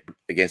confidence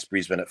against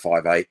Brisbane at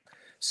 5'8".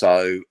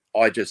 So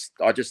I just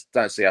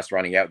don't see us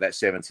running out that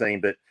 17.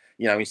 But,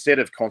 instead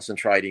of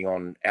concentrating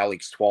on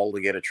Alex Twoll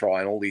to get a try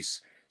and all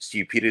this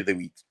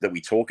stupidity that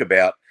we talk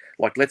about,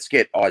 like, let's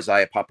get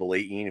Isaiah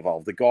Papali'i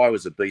involved. The guy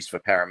was a beast for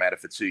Parramatta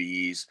for 2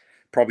 years,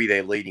 probably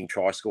their leading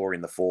try scorer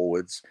in the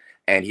forwards,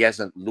 and he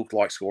hasn't looked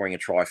like scoring a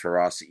try for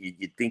us.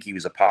 You'd think he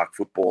was a park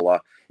footballer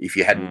if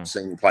you hadn't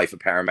seen him play for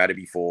Parramatta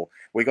before.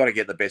 We've got to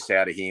get the best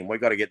out of him.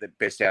 We've got to get the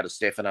best out of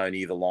Stefano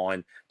near the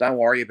line. Don't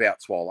worry about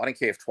Twal. I don't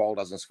care if Twal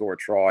doesn't score a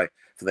try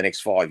for the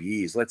next 5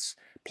 years. Let's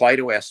play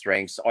to our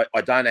strengths.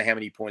 I don't know how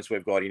many points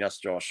we've got in us,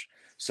 Josh.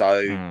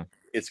 So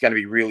it's going to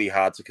be really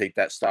hard to keep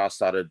that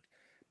star-studded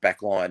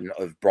backline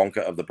of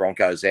the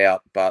Broncos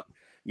out. But,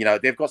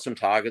 they've got some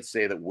targets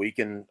there that we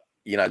can,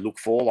 look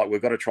for. Like,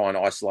 we've got to try and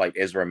isolate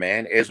Ezra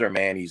Mann. Ezra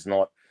Mann is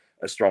not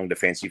a strong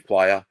defensive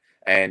player,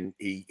 and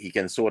he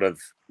can sort of,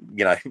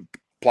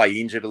 play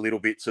injured a little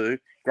bit too.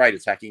 Great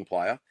attacking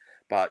player.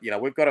 But,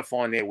 we've got to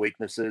find their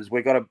weaknesses.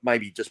 We've got to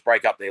maybe just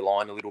break up their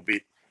line a little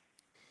bit.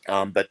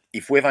 But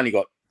if we've only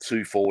got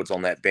 2 forwards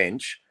on that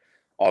bench,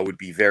 I would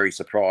be very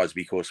surprised,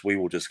 because we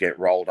will just get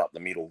rolled up the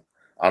middle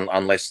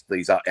unless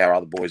our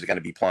other boys are going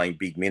to be playing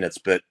big minutes.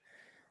 But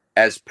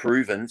as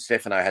proven,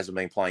 Stefano hasn't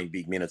been playing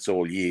big minutes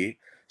all year.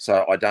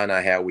 So I don't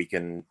know how we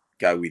can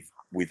go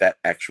with that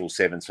actual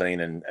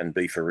 17 and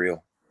be for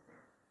real.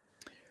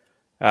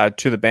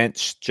 To the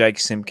bench, Jake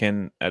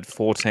Simpkin at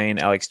 14,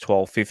 Alex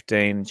 12,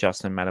 15,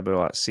 Justin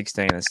Manabu at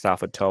 16, and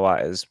Stafford Toa,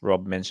 as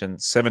Rob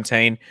mentioned,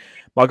 17.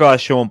 My guy,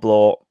 Sean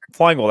Bloor,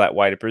 flying all that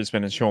way to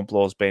Brisbane, and Sean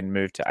Bloor's been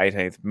moved to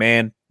 18th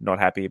man. Not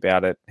happy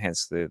about it,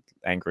 hence the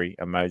angry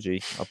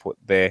emoji I put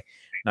there.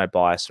 No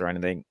bias or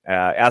anything.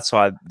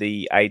 Outside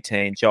the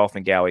 18, Joel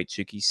Fingowie,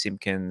 Chuki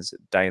Simpkins,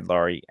 Dane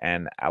Laurie,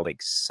 and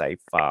Alex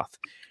Seyfarth.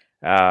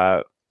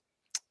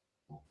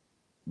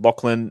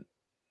 Lachlan,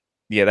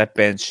 that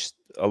bench,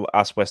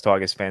 us West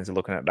Tigers fans are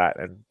looking at that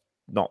and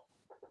not...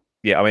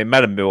 I mean,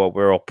 Madam Miller,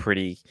 we're all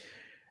pretty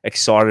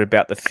excited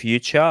about the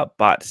future,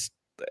 but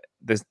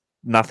there's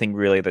nothing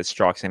really that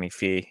strikes any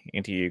fear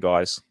into you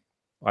guys,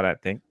 I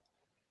don't think.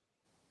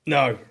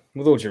 No,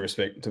 with all due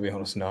respect, to be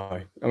honest,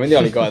 no. I mean, the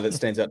only guy that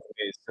stands out to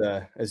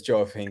me is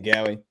Joel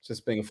Fingowie,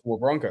 just being a former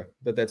Bronco,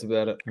 but that's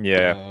about it.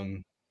 Yeah.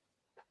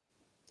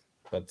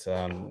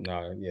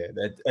 No,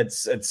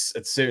 it's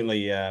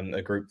certainly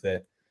a group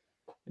that,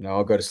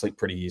 I'll go to sleep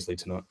pretty easily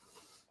tonight.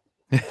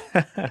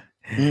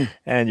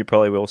 And you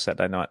probably will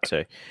Saturday night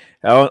too.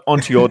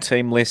 Onto your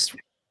team list.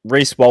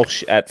 Reece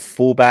Walsh at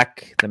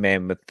fullback, the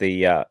man with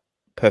the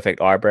perfect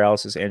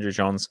eyebrows, as Andrew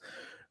Johns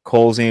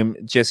calls him.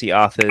 Jesse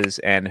Arthurs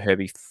and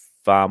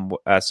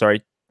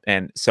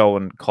and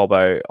Selwyn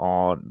Colbo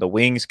on the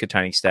wings.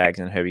 Katoni Staggs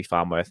and Herbie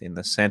Farmworth in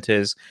the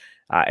centres.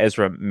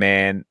 Ezra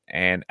Mann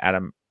and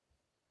Adam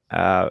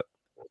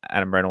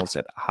Reynolds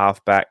at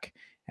halfback.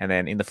 And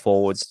then in the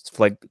forwards,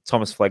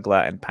 Thomas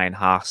Flegler and Payne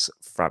Haas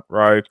front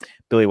row.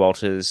 Billy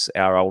Walters,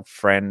 our old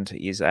friend,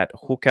 is at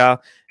hooker.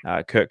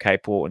 Kurt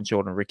Capel and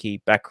Jordan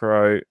Rickey back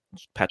row.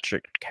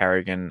 Patrick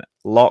Carrigan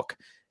lock.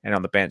 And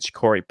on the bench,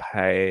 Corey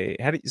Pay.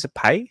 Is it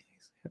Pay?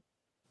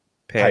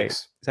 Pakes.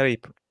 Is that how you...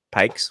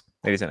 Pakes?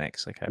 It is an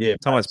X. Okay. Yeah.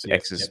 Sometimes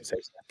X's.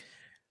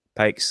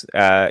 Pakes.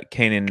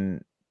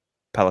 Keenan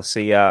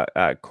Palacia,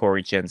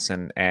 Corey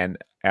Jensen, and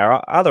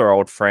our other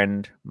old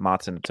friend,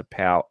 Martin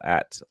Tapau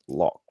at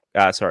lock.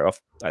 Off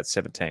at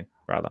 17,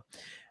 rather.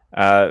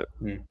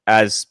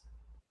 As,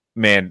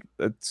 man,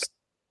 it's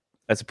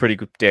a pretty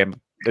good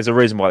there's a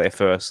reason why they're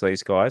first,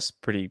 these guys.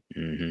 Pretty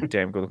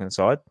damn good looking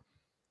side.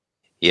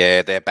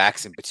 Yeah, their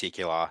backs in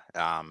particular,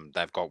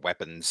 they've got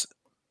weapons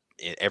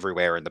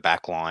everywhere in the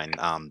back line.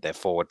 Their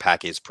forward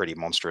pack is pretty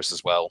monstrous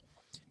as well.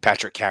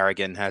 Patrick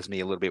Carrigan has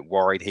me a little bit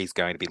worried. He's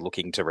going to be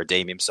looking to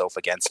redeem himself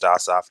against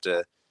us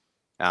after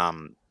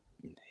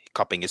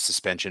copping his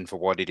suspension for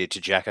what he did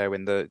to Jacko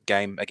in the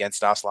game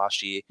against us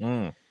last year.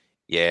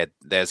 Yeah,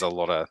 there's a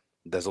lot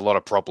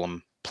of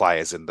problem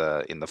players in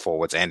the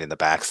forwards and in the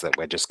backs that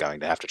we're just going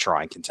to have to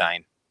try and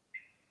contain.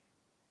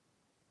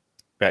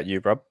 About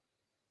you, Rob?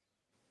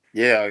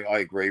 Yeah, I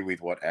agree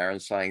with what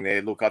Aaron's saying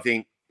there. Look, I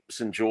think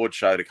St. George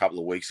showed a couple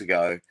of weeks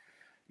ago,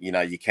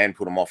 you can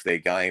put them off their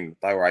game.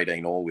 They were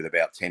 18-all with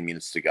about 10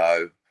 minutes to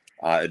go.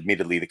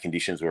 Admittedly, the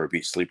conditions were a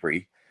bit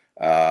slippery.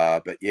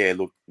 But yeah,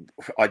 look,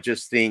 I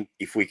just think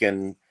if we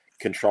can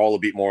control a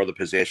bit more of the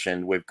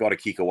possession, we've got to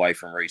kick away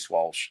from Reece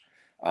Walsh.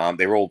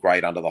 They're all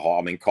great under the high.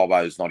 I mean,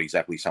 Cobbo's not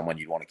exactly someone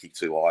you'd want to kick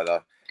to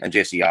either. And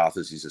Jesse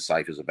Arthurs is as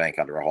safe as a bank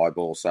under a high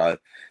ball. So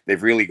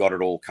they've really got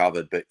it all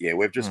covered. But yeah,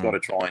 we've just got to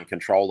try and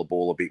control the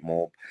ball a bit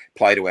more,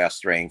 play to our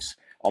strengths.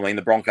 I mean,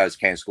 the Broncos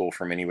can score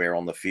from anywhere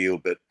on the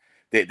field, but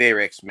their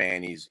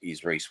X-man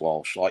is Reece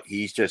Walsh. Like,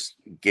 he's just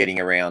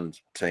getting around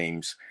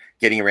teams,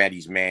 getting around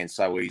his man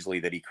so easily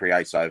that he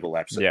creates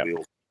overlaps at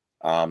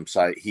will.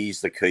 So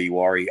he's the key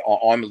worry.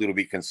 I'm a little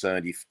bit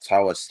concerned if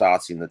Toa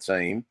starts in the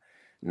team,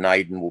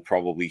 Naden will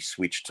probably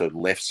switch to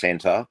left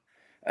centre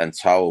and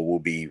Toa will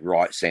be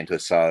right centre.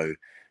 So,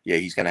 yeah,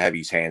 he's going to have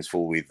his hands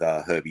full with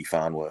Herbie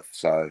Farnworth.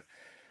 So,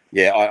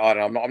 yeah,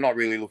 I'm not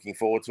really looking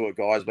forward to it,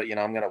 guys, but,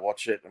 I'm going to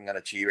watch it. I'm going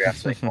to cheer our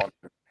team on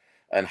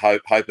and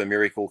hope a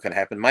miracle can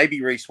happen.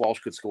 Maybe Reece Walsh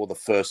could score the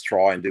first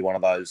try and do one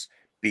of those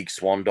big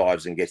swan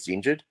dives and gets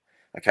injured.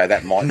 Okay,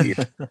 that might be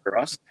for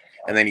us.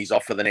 And then he's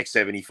off for the next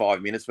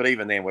 75 minutes. But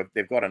even then,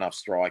 they've got enough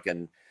strike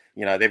and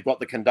You know, they've got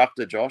the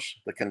conductor, Josh,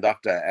 the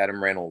conductor,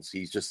 Adam Reynolds.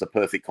 He's just the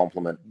perfect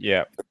complement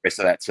Yeah. for the rest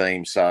of that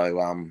team.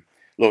 So,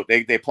 look,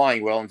 they're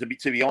playing well. And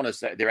to be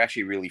honest, they're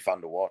actually really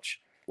fun to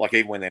watch. Like,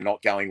 even when they're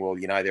not going well,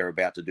 you know, they're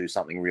about to do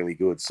something really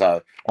good.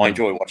 So I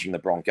enjoy watching the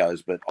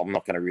Broncos, but I'm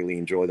not going to really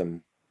enjoy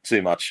them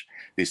too much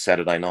this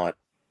Saturday night.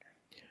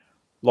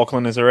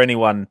 Lachlan, is there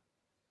anyone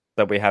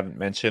that we haven't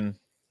mentioned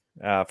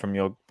from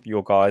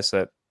your guys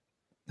that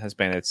has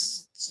been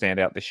its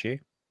standout this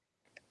year?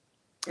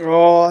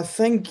 Oh, I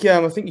think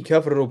you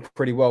covered it all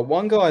pretty well.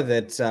 One guy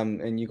that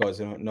and you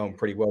guys know him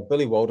pretty well,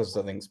 Billy Walters.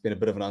 I think has been a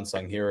bit of an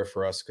unsung hero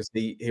for us because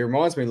he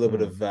reminds me a little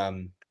bit of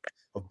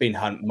Ben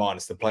Hunt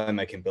minus the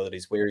playmaking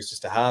abilities, where he's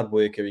just a hard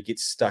worker. He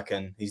gets stuck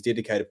in. He's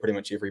dedicated pretty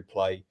much every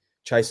play,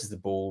 chases the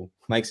ball,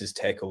 makes his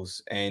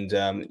tackles, and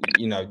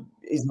you know,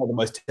 he's not the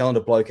most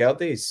talented bloke out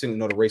there. He's certainly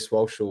not a Reece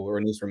Walsh or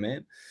an Ezra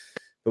Mann.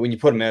 But when you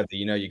put him out there,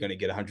 you know you're going to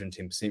get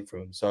 110%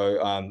 from him.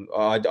 So I'm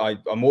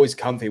always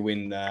comfy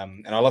when,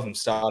 and I love him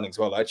starting as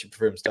well. I actually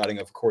prefer him starting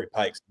over Corey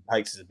Pakes.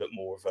 Pakes is a bit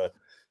more of a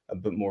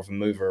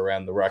mover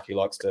around the ruck. He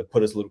likes to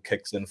put his little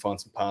kicks in,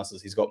 find some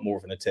passes. He's got more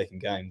of an attacking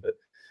game. But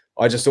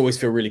I just always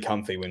feel really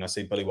comfy when I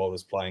see Billy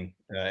Walters playing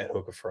at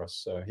hooker for us.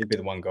 So he'd be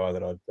the one guy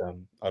that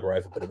I'd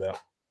rave a bit about.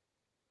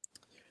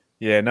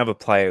 Yeah, another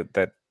player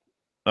that,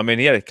 I mean,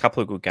 he had a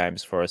couple of good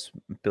games for us,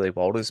 Billy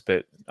Walters,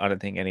 but I don't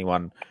think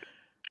anyone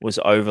was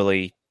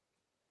overly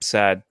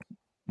sad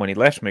when he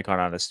left. We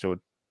kind of understood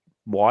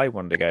why he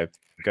wanted to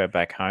go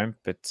back home,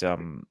 but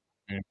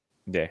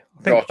yeah,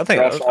 I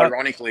think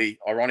ironically,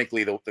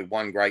 the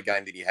one great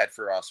game that he had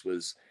for us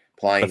was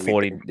playing the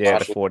 40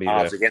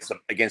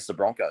 against the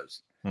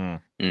Broncos. Mm.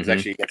 It was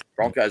actually against the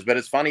Broncos. But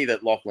it's funny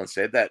that Lachlan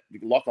said that.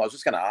 Lachlan, I was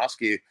just going to ask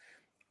you,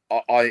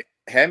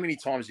 how many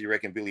times do you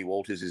reckon Billy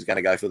Walters is going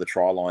to go for the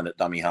try line at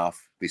dummy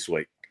half this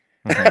week?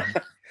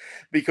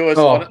 Because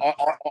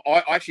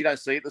I actually don't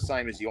see it the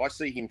same as you. I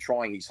see him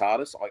trying his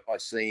hardest. I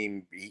see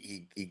him,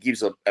 he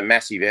gives a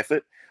massive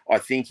effort. I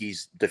think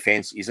his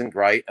defense isn't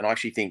great. And I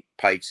actually think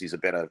Pakes is a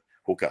better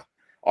hooker.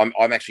 I'm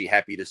actually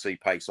happy to see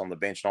Pakes on the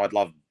bench. And I'd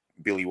love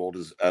Billy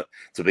Walters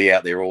to be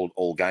out there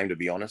all game, to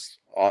be honest.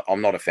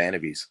 I'm not a fan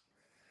of his.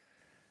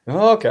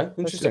 Oh, okay.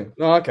 Interesting.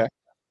 Oh, okay.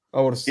 I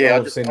would have seen I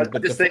just think,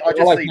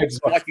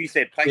 like you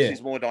said, Pakes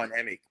is more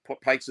dynamic.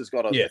 Pakes has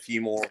got a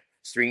few more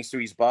strings to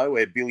his bow,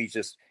 where Billy's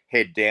just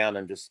head down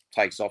and just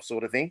takes off,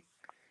 sort of thing.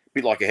 A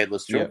bit like a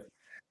headless chook.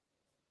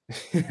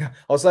 Yeah.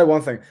 I'll say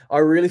one thing. I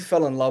really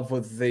fell in love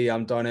with the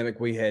dynamic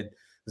we had.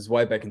 This is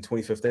way back in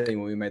 2015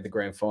 when we made the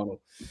grand final,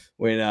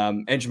 when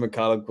Andrew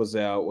McCullough was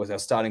our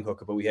starting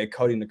hooker, but we had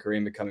Cody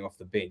Nakarima coming off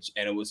the bench,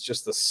 and it was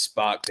just the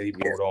spark that he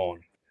brought on,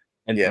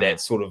 and that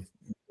sort of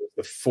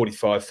the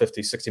 45,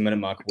 50, 60-minute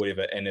mark or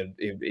whatever, and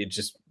it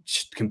just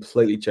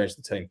completely changed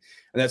the team.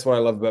 And that's what I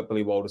love about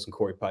Billy Walters and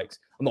Corey Pakes.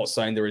 I'm not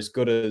saying they're as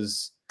good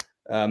as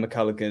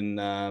McCullough and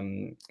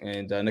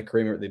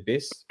Nakarima at their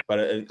best, but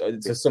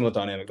it's a similar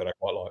dynamic that I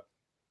quite like.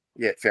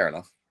 Yeah, fair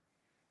enough.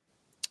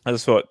 I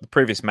just thought the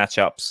previous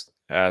matchups,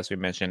 as we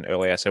mentioned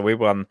earlier, so we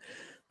won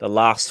the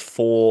last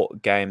 4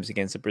 games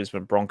against the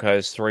Brisbane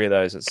Broncos, 3 of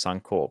those at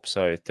Suncorp,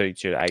 so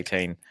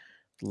 32-18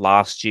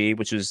 last year,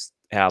 which was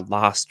our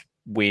last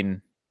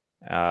win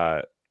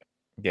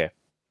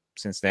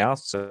since now,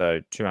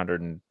 so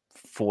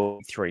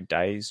 243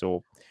 days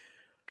or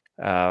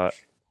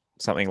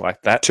something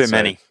like that. Too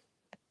many.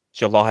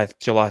 July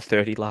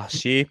 30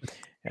 last year,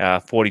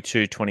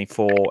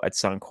 42-24 at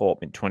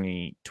Suncorp in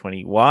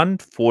 2021,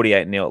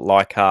 48-0 at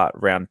Leichhardt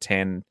round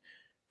 10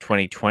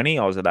 2020.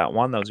 I was at that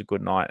one. That was a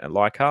good night at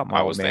Leichhardt.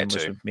 My old man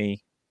was with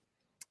me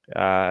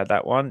at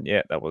that one.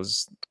 Yeah, that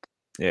was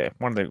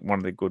one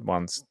of the good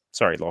ones.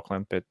 Sorry,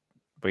 Lachlan, but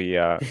we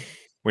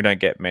don't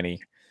get many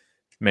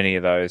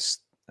of those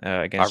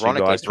against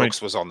Ironically, you guys.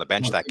 Brooks was on the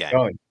bench that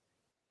game.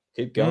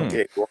 Keep going.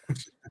 Yeah,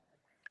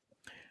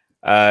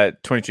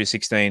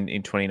 22-16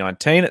 in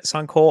 2019 at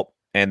Suncorp,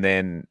 and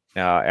then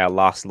our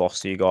last loss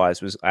to you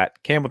guys was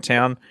at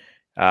Campbelltown,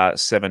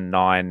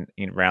 7-9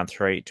 in round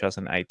 3,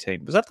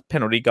 2018. Was that the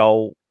penalty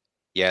goal?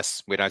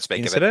 Yes, we don't speak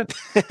incident?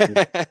 of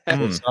it.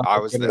 I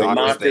was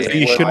there.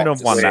 You shouldn't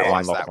have won that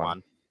one, That Lachlan.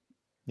 one.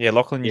 Yeah,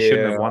 Lachlan, you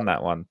shouldn't have won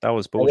that one. That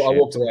was bullshit. I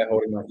walked away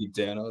holding my head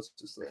down. I was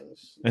just like,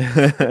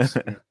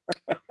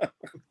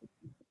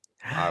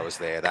 I was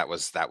there. That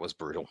was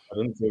brutal. I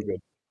didn't feel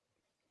good.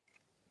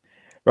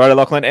 Right,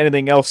 Lachlan,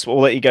 anything else? We'll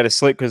let you go to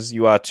sleep because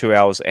you are 2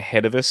 hours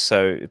ahead of us.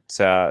 So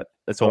it's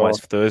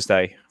almost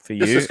Thursday for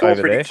you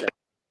over there.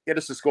 Get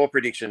us a score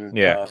prediction.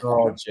 Yeah.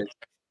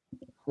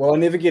 Well, I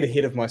never get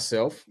ahead of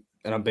myself,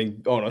 and I'm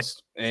being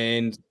honest.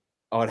 And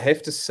I'd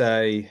have to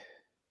say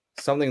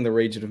something in the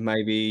region of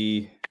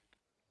maybe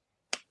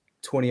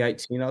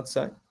 28-10, I'd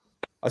say.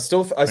 I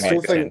still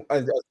think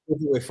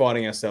we're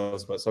fighting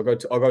ourselves, but so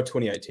I'll go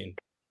 28-10.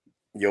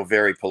 You're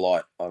very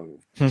polite. Well,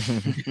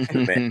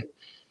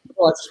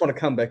 I just want to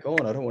come back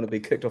on. I don't want to be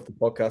kicked off the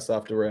podcast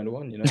after round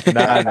 1, you know.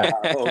 No.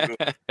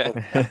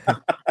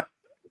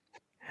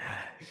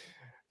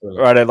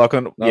 Right,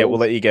 Lachlan. Yeah, we'll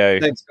let you go.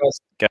 Thanks, guys.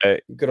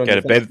 Go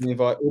to bed.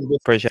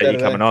 Appreciate you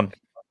coming on.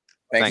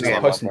 Thanks.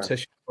 Post some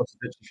tissue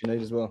if you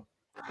need as well.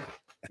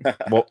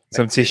 What?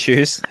 Some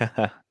tissues.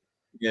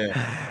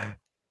 Yeah.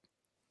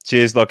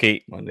 Cheers,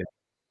 Lockie.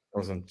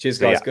 Awesome. Cheers,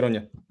 See guys. ya. Good on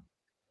you.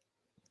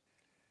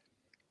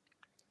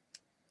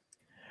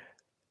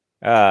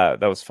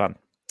 That was fun.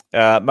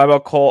 Mobile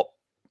Corp,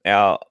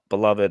 our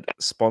beloved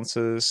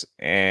sponsors,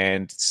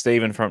 and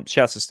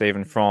shouts to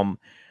Stephen from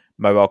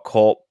Mobile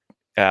Corp,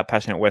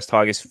 passionate West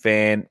Tigers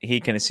fan. He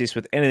can assist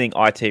with anything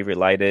IT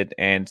related,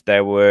 and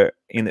they were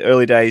in the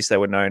early days. They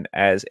were known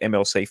as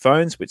MLC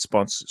Phones, which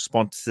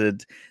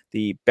sponsored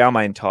the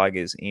Balmain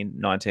Tigers in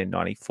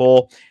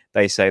 1994.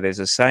 They say there's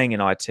a saying in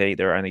IT: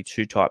 there are only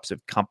two types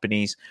of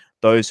companies: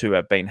 those who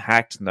have been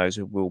hacked and those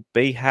who will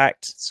be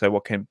hacked. So,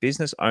 what can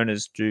business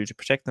owners do to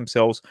protect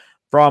themselves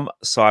from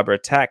cyber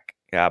attack?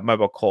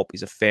 Mobile Corp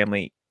is a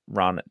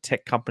family-run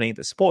tech company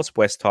that supports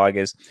West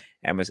Tigers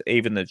and was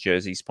even the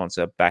jersey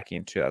sponsor back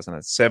in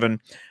 2007.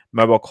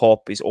 Mobile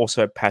Corp is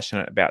also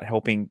passionate about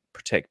helping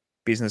protect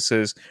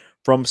businesses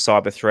from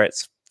cyber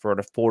threats. For an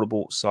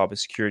affordable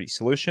cybersecurity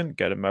solution,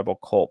 go to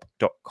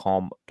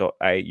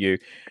mobilecorp.com.au.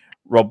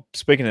 Rob,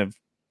 speaking of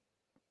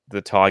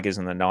the Tigers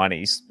in the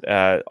 90s,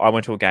 I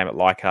went to a game at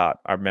Leichhardt.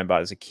 I remember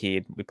as a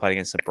kid, we played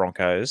against the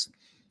Broncos.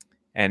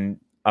 And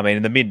I mean,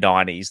 in the mid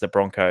 90s, the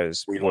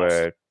Broncos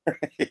were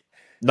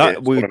but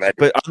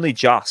only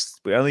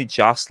just. We only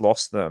just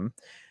lost them.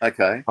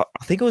 Okay.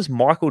 I think it was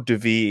Michael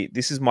DeVere.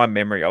 This is my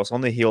memory. I was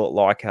on the hill at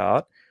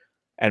Leichhardt,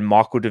 and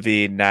Michael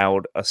DeVere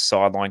nailed a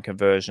sideline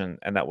conversion,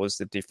 and that was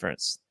the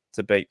difference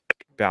to beat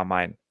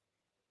Balmain.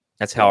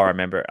 That's how I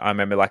remember it. I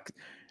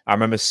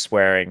remember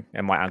swearing,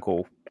 and my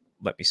uncle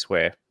let me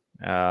swear.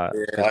 I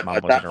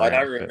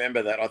don't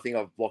remember that. I think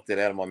I've blocked it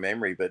out of my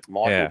memory. But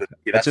Michael,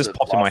 it just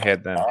popped in my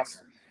head then.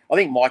 I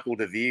think Michael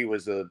DeVere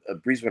was a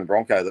Brisbane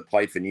Bronco that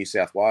played for New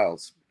South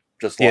Wales.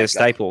 The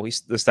staple.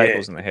 The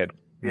staple's in the head.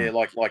 Yeah,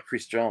 like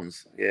Chris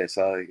Johns. Yeah,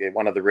 so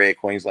one of the rare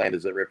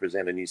Queenslanders that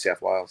represented New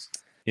South Wales.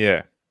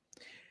 Yeah.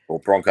 Or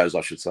Broncos,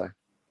 I should say.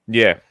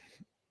 Yeah.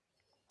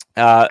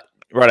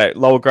 Righto,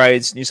 lower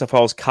grades, New South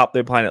Wales Cup.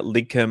 They're playing at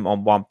Lidcombe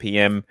on 1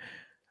 p.m.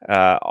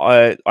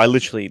 I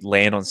literally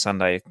land on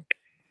Sunday,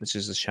 which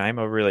is a shame.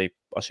 I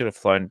should have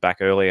flown back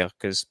earlier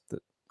because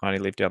I only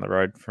live down the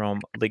road from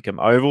Lidcombe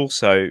Oval.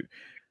 So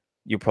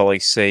you'll probably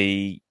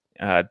see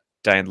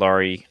Dane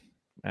Laurie.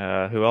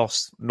 Who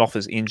else?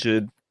 Knopfer's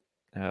injured.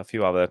 A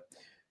few other.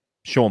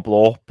 Sean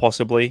Bloor,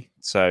 possibly.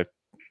 So,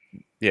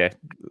 yeah,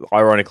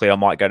 ironically, I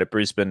might go to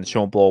Brisbane.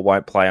 Sean Bloor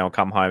won't play. I'll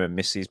come home and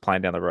miss his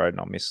playing down the road, and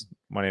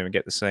won't even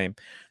get to see him.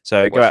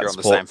 So go out. You're on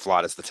the same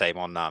flight as the team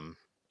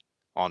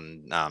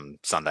on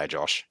Sunday,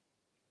 Josh.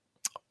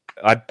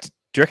 Do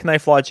you reckon they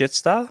fly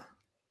Jetstar?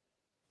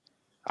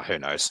 Who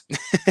knows?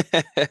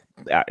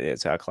 Yeah,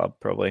 it's our club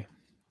probably.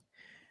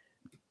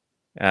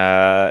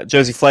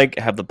 Jersey Flag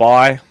have the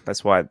bye.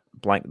 That's why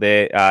blank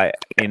there.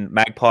 In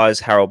Magpies,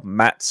 Harold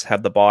Matts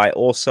have the bye.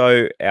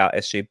 Also, our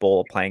SG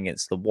Ball are playing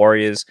against the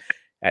Warriors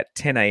at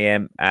 10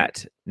 a.m.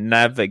 at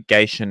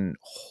Navigation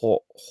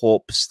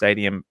Horp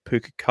Stadium,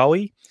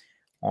 Pukekohe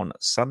on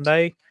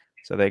Sunday.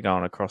 So they're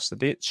going across the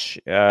ditch.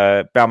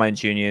 Balmain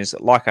Juniors,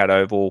 Leichhardt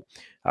Oval,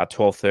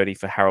 12:30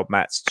 for Harold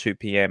Matts, 2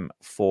 p.m.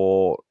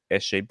 for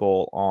SG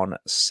Ball on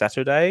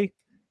Saturday.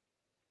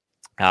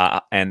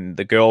 And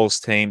the girls'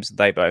 teams,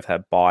 they both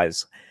have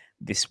buys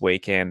this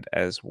weekend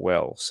as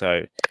well.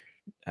 So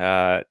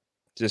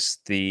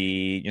just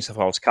the New South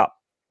Wales Cup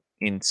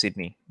in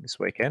Sydney this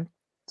weekend.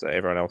 So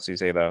everyone else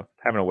is either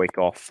having a week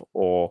off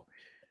or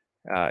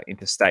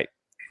interstate.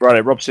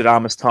 Righto, Rob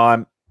Shadama's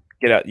time.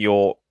 Get out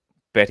your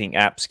betting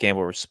apps,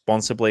 gamble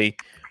responsibly.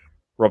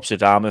 Rob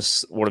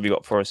Shadamas, what have you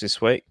got for us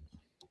this week?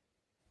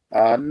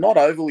 Not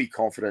overly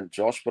confident,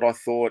 Josh, but I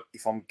thought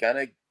if I'm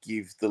going to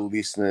give the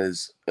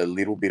listeners a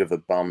little bit of a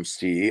bum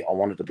steer, I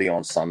want it to be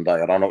on Sunday.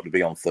 I don't want it to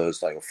be on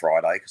Thursday or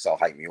Friday because they'll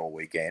hate me all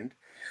weekend.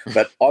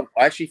 But I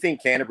actually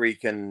think Canterbury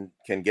can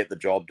get the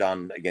job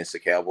done against the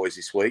Cowboys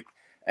this week.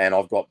 And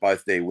I've got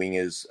both their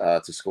wingers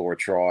to score a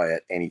try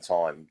at any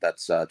time.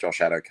 That's Josh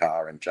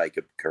Adokar and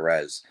Jacob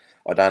Carraz.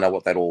 I don't know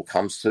what that all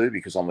comes to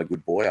because I'm a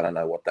good boy. I don't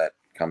know what that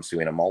comes to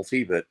in a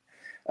multi, but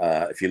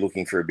if you're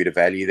looking for a bit of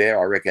value there,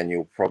 I reckon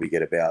you'll probably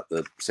get about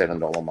the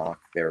 $7 mark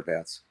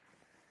thereabouts.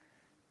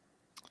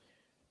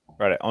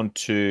 Right, on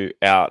to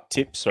our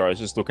tips. Sorry, I was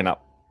just looking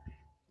up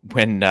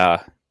when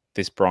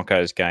this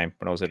Broncos game,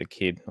 when I was a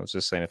kid. I was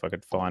just seeing if I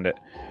could find it.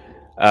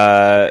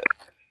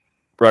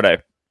 Righto.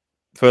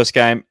 First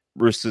game,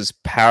 Roosters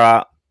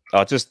Para.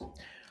 I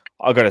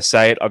got to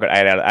say it, I got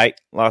 8 out of 8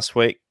 last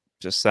week.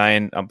 Just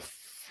saying, I'm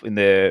in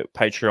the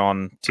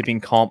Patreon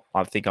tipping comp.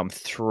 I think I'm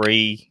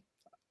 3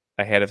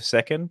 ahead of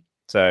second.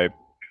 So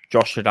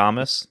Josh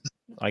Shadamas,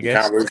 I guess.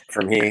 You can't lose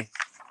from here.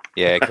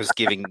 Yeah, because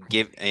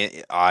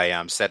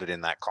I said it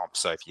in that comp.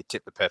 So if you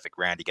tip the perfect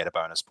round, you get a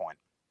bonus point.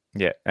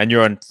 Yeah, and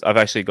you're on. I've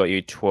actually got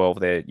you 12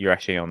 there. You're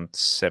actually on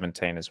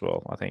 17 as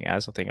well. I think I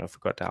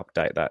forgot to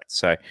update that.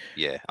 So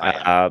yeah,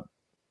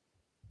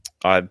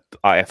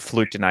 I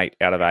fluked an 8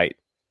 out of 8.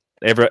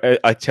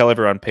 I tell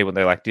everyone, people,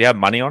 they're like, "Do you have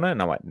money on it?"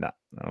 And I'm like, "No."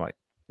 And I'm like,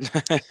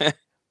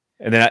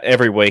 and then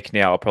every week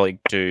now, I'll probably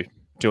do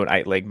an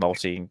 8-leg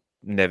multi and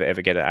never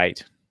ever get an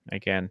 8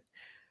 again.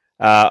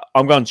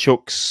 I'm going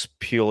Chooks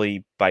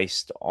purely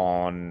based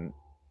on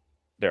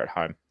they're at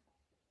home.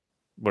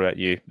 What about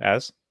you,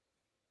 Az?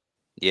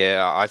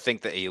 Yeah, I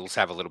think the Eels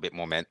have a little bit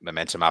more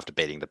momentum after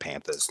beating the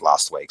Panthers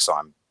last week, so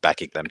I'm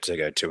backing them to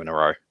go 2 in a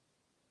row.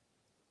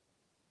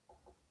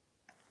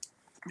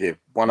 Yeah,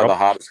 one of the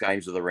hardest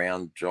games of the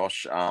round,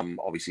 Josh.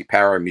 Obviously,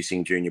 Paro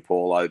missing Junior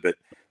Paulo, but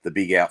the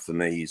big out for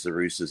me is the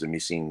Roosters are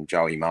missing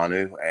Joey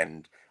Manu.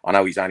 And I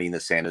know he's only in the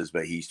centres,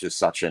 but he's just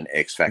such an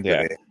X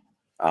factor there.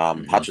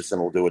 Hutchison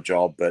will do a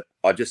job, but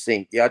I just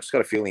think, I just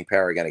got a feeling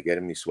Paro are going to get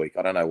him this week.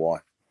 I don't know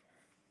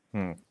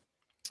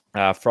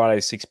why. Friday,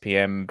 6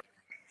 p.m,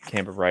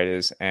 Canberra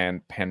Raiders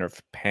and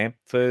Penrith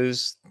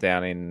Panthers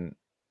down in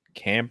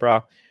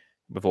Canberra.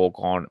 We've all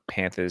gone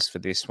Panthers for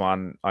this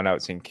one. I know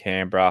it's in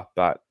Canberra,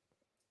 but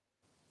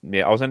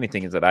yeah, I was only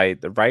thinking today,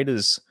 the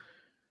Raiders,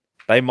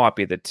 they might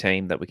be the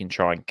team that we can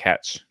try and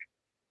catch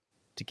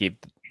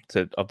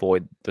to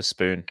avoid the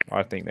spoon.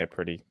 I think they're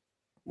pretty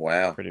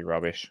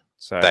rubbish.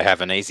 So they have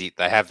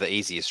the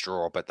easiest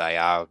draw, but they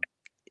are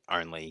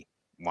only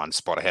one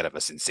spot ahead of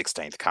us in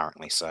 16th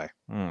currently. So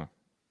well,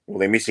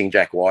 they're missing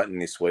Jack Whiten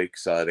this week,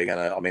 so they're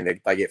gonna. I mean,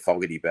 they get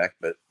Fogarty back,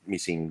 but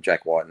missing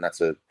Jack Whiten,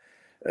 that's a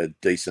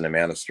decent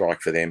amount of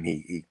strike for them.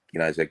 He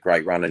is a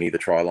great runner near the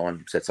try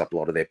line, sets up a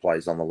lot of their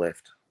plays on the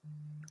left.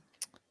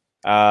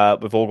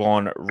 We've all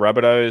gone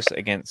Rabbitohs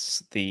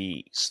against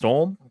the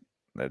Storm.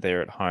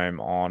 They're at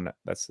home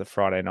that's the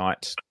Friday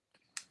night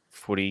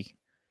footy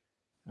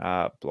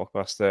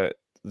blockbuster.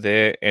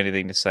 There,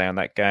 anything to say on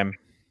that game?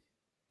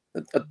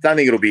 I don't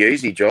think it'll be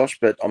easy, Josh,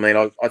 but I mean,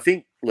 I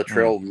think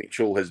Latrell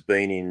Mitchell has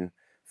been in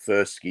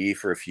first gear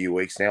for a few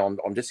weeks now.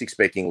 I'm just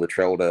expecting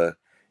Latrell to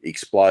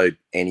explode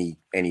any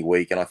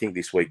week, and I think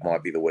this week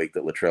might be the week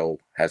that Latrell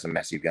has a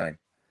massive game.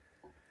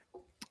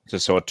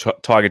 Just saw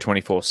Tiger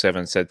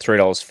 24/7 said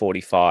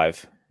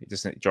 $3.45. You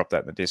just drop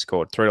that in the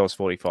Discord.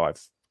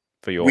 $3.45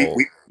 for your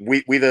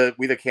with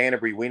a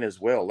Canterbury win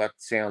as well. That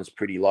sounds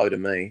pretty low to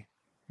me.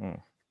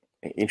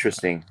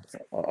 Interesting.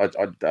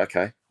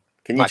 Okay.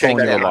 Can you check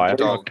that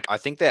out? I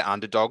think they're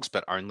underdogs,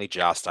 but only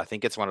just. I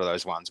think it's one of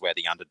those ones where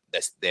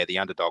they're the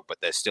underdog, but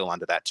they're still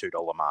under that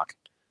 $2 mark.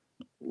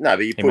 No,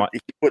 but if you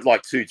put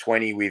like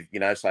 220 with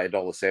say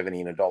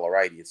 $1.70 and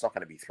 $1.80, it's not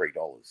going to be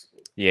 $3.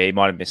 Yeah, he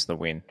might have missed the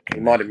win. He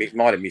might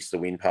have missed the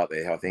win part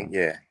there. I think.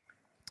 Yeah.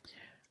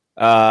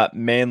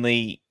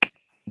 Manly,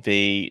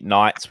 the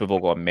Knights. We've all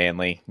got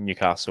Manly.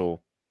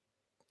 Newcastle,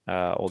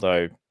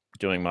 although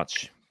doing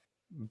much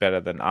better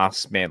than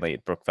us. Manly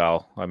at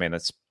Brookvale. I mean,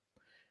 it's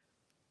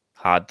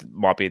hard.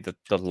 Might be the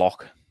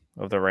lock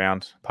of the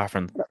round, apart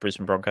from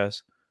Brisbane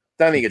Broncos.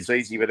 Don't think it's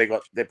easy, but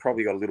they've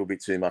probably got a little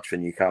bit too much for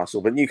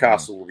Newcastle. But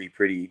Newcastle will be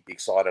pretty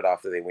excited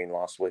after their win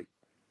last week.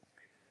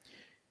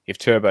 If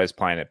Turbo's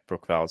playing at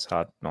Brookvale, it's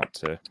hard not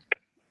to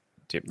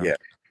tip them. Yeah.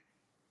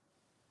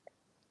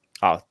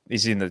 Oh,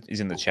 he's in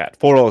the chat.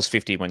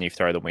 $4.50 when you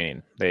throw the win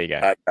in. There you go.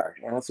 Okay,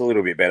 well, that's a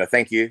little bit better.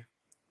 Thank you.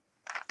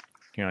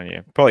 Good on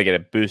you. Probably get a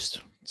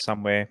boost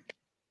somewhere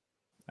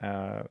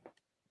on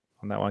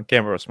that one.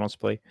 Gamble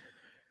responsibly.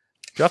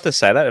 Do you have to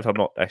say that if I'm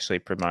not actually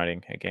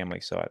promoting a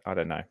gambling site? I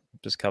don't know.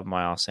 Just cover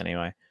my ass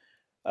anyway.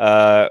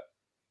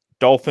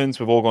 Dolphins.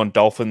 We've all gone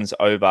Dolphins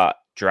over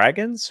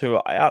Dragons, who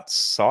are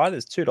outside.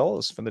 It's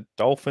 $2 for the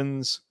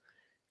Dolphins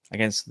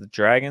against the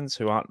Dragons,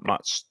 who aren't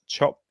much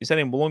chop. Is that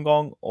in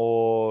Wollongong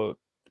or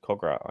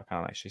Cogra? I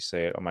can't actually see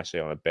it. I'm actually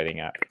on a betting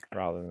app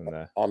rather than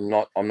the. I'm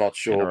not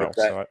sure, but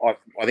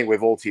I think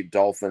we've all tipped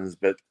Dolphins,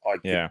 but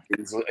you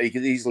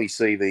could easily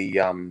see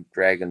the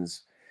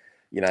Dragons,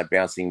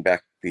 bouncing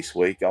back this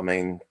week. I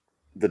mean,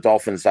 the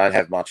Dolphins don't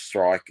have much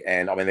strike,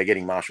 and I mean they're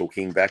getting Marshall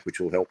King back, which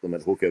will help them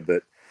at hooker,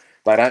 but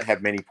they don't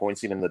have many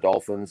points in them, the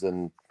Dolphins,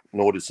 and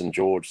nor does St.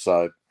 George.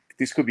 So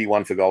this could be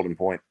one for Golden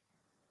Point.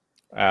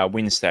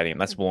 Wynn Stadium,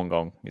 that's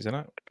Wollongong, isn't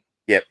it?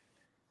 Yep.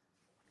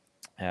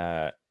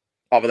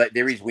 But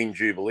there is Wynn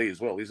Jubilee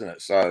as well, isn't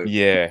it? So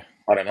yeah,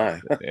 I don't know.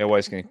 It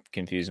always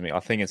confuse me.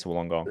 I think it's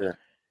Wollongong.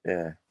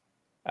 Yeah.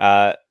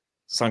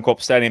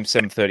 Suncorp Stadium,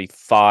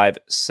 7:35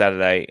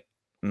 Saturday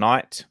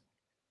night.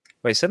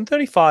 Wait,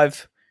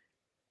 7:35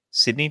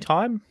 Sydney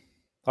time?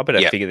 I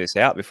better figure this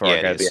out before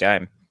I go to the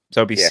game.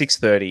 So it'll be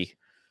 6:30.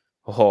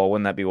 Oh,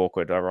 wouldn't that be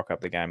awkward? I rock up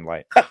the game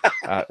late.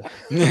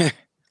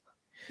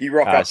 You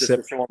rock up just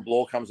before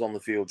Bloor comes on the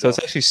field. So it's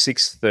actually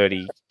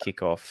 6:30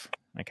 kickoff.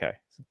 Okay.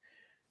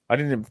 I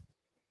didn't.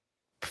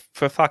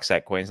 For fuck's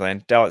sake,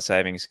 Queensland, daylight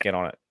savings, get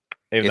on it.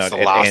 It's the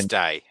last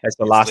day. It's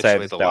the last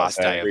day. The last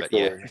day of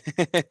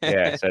it.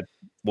 Yeah. So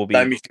we'll be.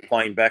 Don't miss your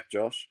plane back,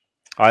 Josh.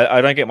 I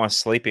don't get my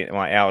sleep in,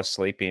 my hours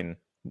sleep in.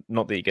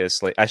 Not that you get a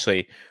sleep.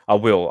 Actually, I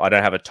will. I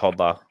don't have a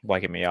toddler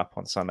waking me up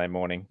on Sunday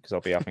morning because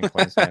I'll be up in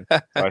Queensland.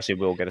 I actually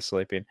will get a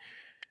sleep in.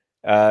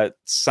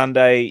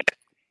 Sunday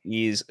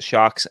is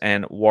Sharks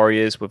and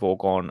Warriors. We've all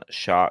gone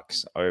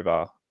Sharks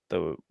over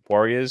the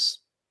Warriors.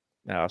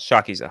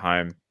 Sharkies at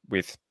home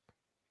with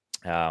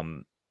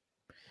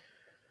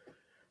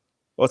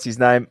what's his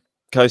name?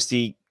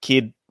 Coasty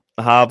kid,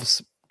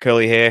 halves,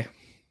 curly hair.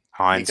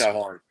 Hines.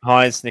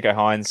 Nico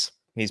Hines.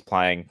 He's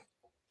playing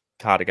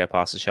hard to go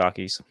past the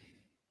Sharkies.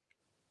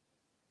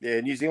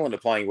 Yeah, New Zealand are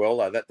playing well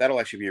though. That'll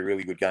actually be a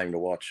really good game to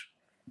watch.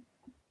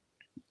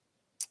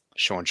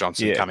 Sean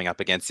Johnson coming up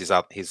against his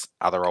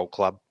other old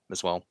club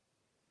as well.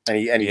 And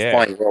he's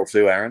playing well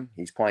too, Aaron.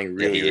 He's playing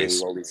really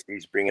well.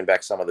 He's bringing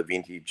back some of the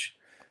vintage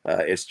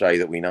SJ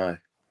that we know.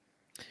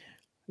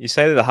 You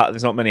say that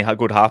there's not many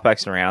good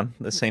halfbacks around.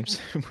 There seems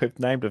we've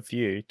named a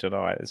few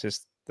tonight. It's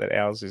just that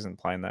ours isn't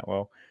playing that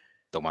well.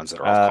 The ones that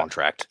are off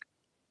contract.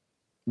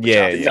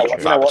 Yeah. You know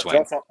what,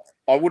 Josh,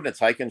 I wouldn't have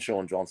taken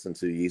Sean Johnson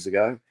 2 years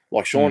ago.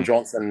 Like Sean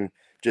Johnson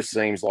just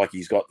seems like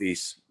he's got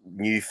this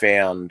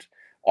newfound,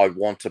 I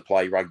want to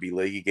play rugby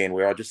league again,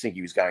 where I just think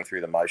he was going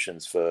through the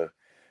motions for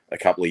a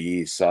couple of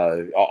years.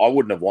 So I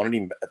wouldn't have wanted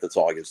him at the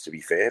Tigers, to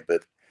be fair,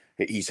 but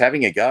he's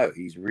having a go.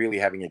 He's really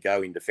having a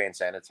go in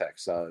defence and attack.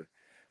 So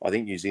I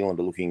think New Zealand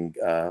are looking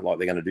like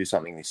they're going to do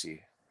something this year.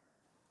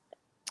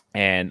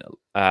 And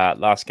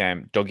last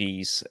game,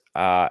 Doggies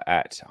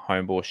at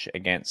Homebush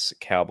against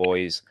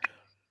Cowboys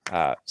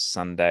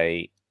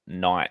Sunday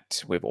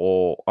night.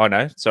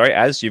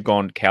 As you've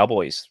gone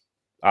Cowboys.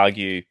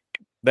 Argue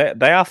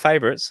they are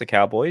favourites, the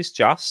Cowboys,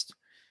 just.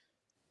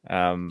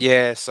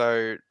 Yeah,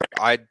 so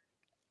I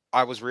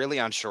was really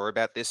unsure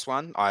about this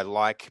one. I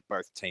like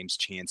both teams'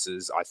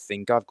 chances. I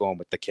think I've gone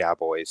with the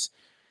Cowboys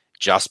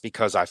just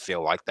because I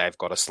feel like they've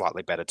got a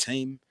slightly better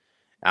team.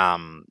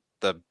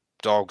 The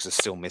Dogs are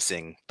still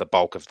missing the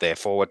bulk of their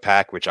forward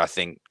pack, which I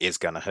think is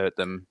going to hurt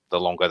them the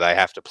longer they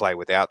have to play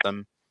without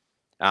them.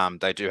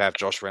 They do have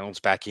Josh Reynolds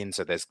back in,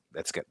 so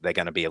they're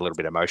going to be a little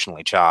bit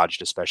emotionally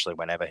charged, especially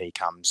whenever he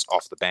comes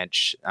off the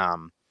bench.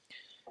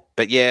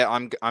 But yeah,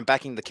 I'm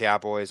backing the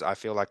Cowboys. I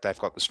feel like they've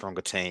got the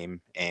stronger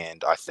team,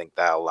 and I think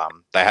they'll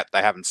they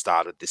haven't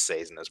started this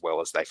season as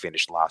well as they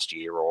finished last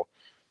year, or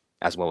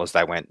as well as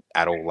they went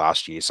at all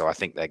last year. So I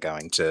think they're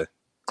going to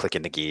click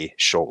into gear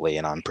shortly,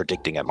 and I'm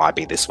predicting it might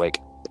be this week.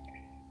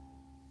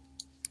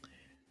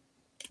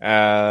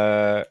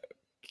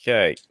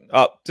 Okay.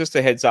 Oh, just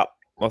a heads up.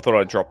 I thought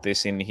I'd drop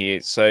this in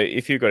here. So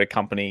if you've got a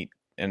company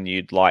and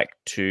you'd like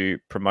to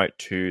promote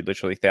to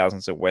literally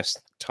thousands of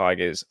West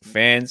Tigers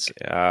fans,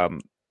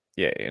 and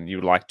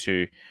you'd like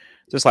to,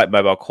 just like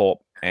Mobile Corp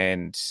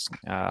and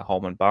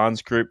Holman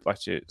Barnes Group, like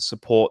to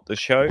support the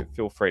show,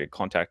 feel free to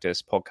contact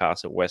us,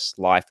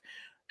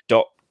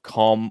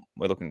 podcast@westlife.com.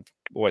 We're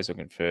always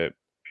looking for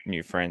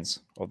new friends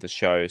of the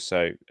show.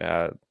 So,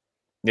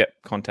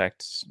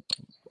 contact,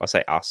 I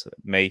say us,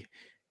 me,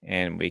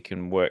 and we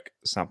can work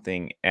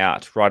something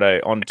out. Righto,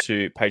 on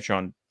to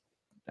Patreon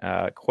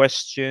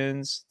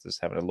questions.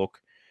 Just having a look.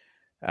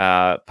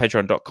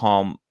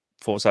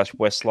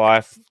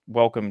 Patreon.com/Westlife.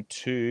 Welcome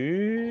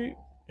to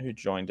who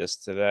joined us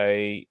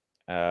today.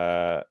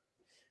 Let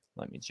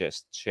me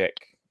just check.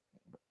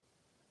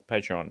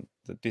 Patreon,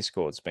 the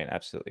Discord's been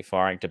absolutely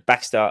firing. To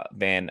Baxter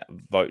Van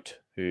Vote,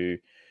 who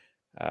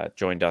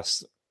joined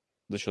us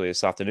literally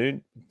this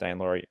afternoon. Dane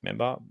Laurie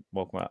member.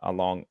 Welcome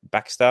along,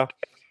 Baxter.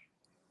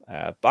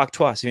 Bark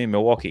twice in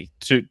Milwaukee.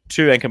 Two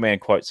Anchorman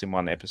quotes in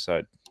one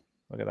episode.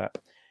 Look at that.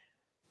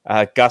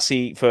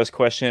 Gussie, first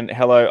question.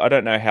 Hello. I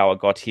don't know how I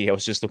got here. I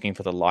was just looking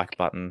for the like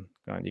button.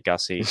 Go on, you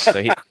Gussie.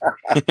 So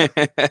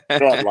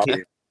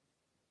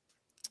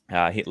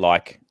hit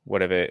like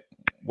whatever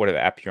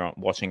app you're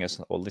watching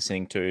us or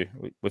listening to.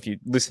 If you're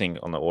listening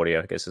on the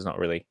audio, I guess it's not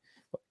really.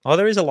 Oh,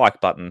 there is a like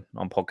button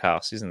on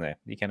podcasts, isn't there?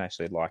 You can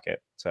actually like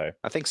it. So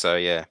I think so.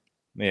 Yeah.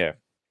 Yeah.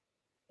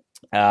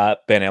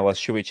 Ben Ellis,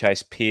 should we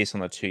chase Pearce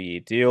on the 2-year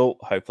deal?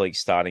 Hopefully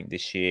starting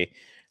this year.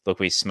 Look,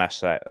 we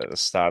smashed that at the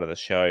start of the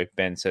show.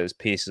 Ben says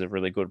Pearce is a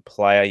really good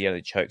player. He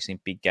only chokes in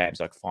big games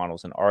like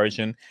finals and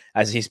Origin.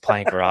 As he's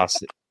playing for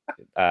us,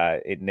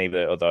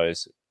 neither of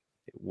those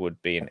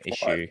would be an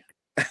issue.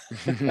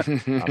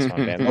 Nice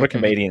one, Ben. A lot of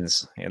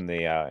comedians in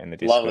the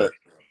Discord.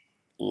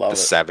 Love it.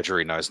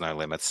 Savagery knows no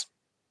limits.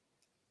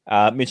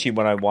 Mitchie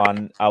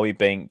 101, are we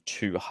being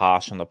too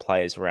harsh on the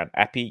players around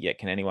Appy? Yet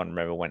can anyone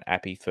remember when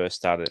Appy first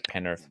started at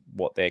Penrith,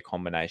 what their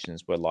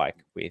combinations were like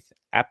with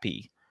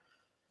Appy?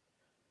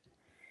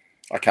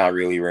 I can't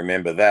really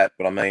remember that,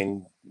 but I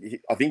mean,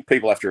 I think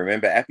people have to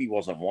remember Appy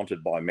wasn't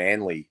wanted by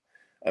Manly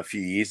a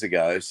few years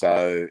ago,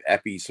 so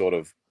Appy sort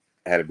of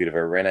had a bit of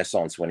a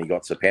renaissance when he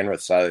got to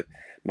Penrith. So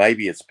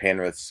maybe it's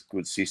Penrith's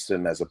good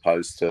system as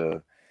opposed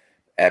to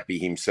Appy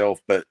himself.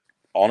 But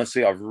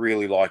honestly, I've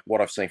really liked what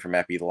I've seen from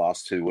Appy the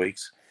last 2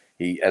 weeks.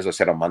 He, as I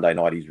said on Monday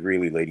night, he's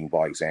really leading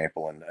by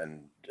example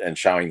and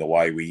showing the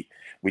way. We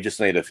just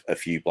need a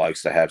few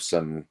blokes to have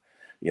some,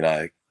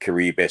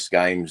 career best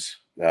games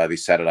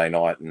this Saturday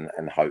night,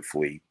 and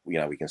hopefully,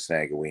 we can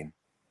snag a win.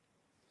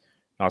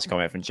 Nice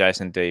comment from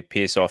Jason D.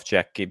 Pearce off,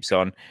 Jack Gibbs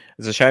on.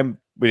 It's a shame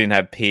we didn't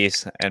have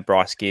Pearce and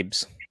Bryce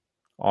Gibbs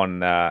on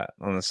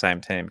the same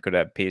team. Could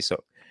have Pearce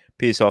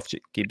off,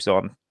 Gibbs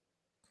on.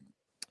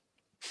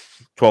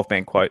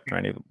 12-man quote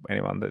for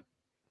anyone that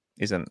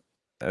isn't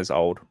as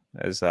old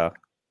as I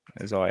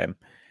am.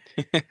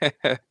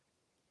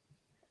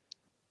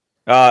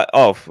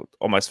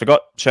 Almost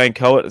forgot. Shane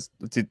Coet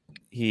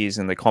he is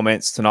in the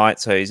comments tonight,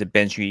 so he's a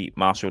Benji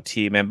Marshall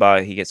tier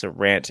member. He gets a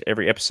rant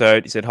every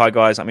episode. He said, "Hi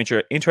guys, I'm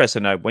interested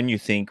to know when you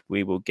think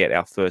we will get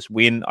our first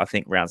win. I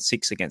think round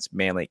 6 against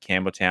Manly at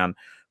Campbelltown,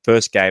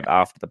 first game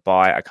after the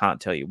bye. I can't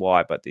tell you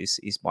why, but this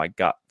is my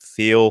gut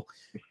feel."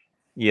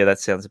 Yeah, that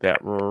sounds about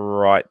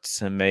right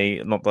to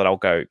me. Not that I'll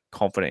go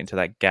confident into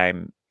that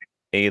game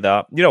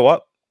either. You know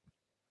what?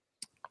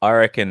 I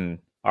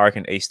reckon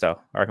Easter.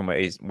 I reckon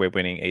we're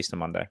winning Easter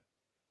Monday.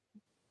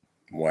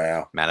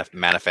 Wow.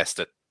 Manifest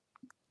it.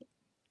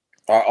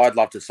 I'd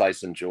love to say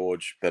St.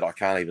 George, but I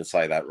can't even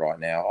say that right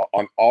now.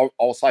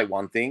 I'll say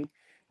one thing.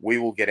 We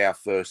will get our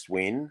first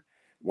win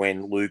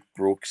when Luke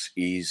Brooks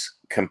is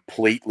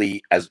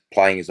completely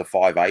playing as a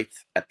 5'8"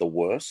 at the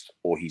worst,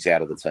 or he's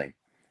out of the team.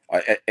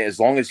 As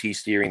long as he's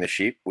steering the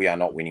ship, we are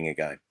not winning a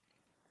game.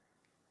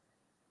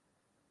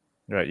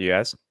 Right, you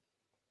guys?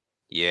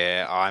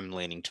 Yeah, I'm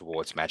leaning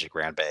towards Magic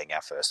Round being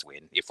our first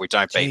win. If we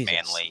don't beat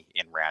Manly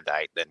in round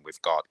 8, then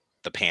we've got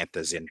the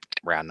Panthers in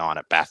round 9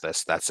 at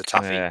Bathurst. That's a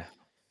toughie.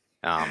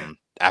 Yeah.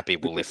 Appy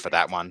will live for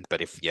that one.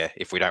 But if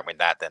we don't win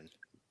that, then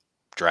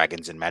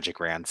Dragons in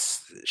Magic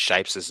Rounds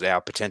shapes as our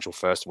potential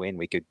first win.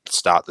 We could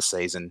start the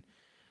season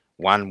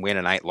 1 win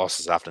and 8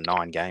 losses after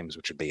 9 games,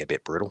 which would be a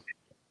bit brutal.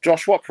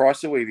 Josh, what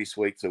price are we this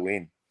week to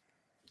win?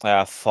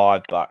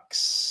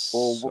 $5.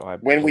 Well,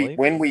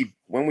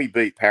 when we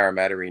beat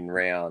Parramatta in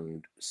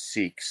round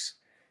 6,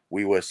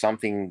 we were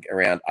something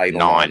around $8 or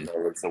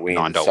 $9 to win.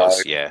 $9, so,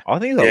 yeah. I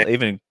think they'll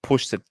even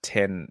push to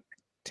 10.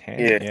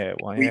 Yeah.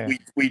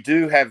 We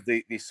do have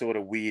this sort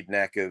of weird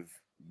knack of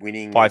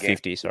winning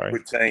 $5.50.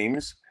 Good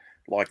teams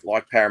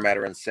like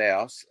Parramatta and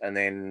South, and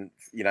then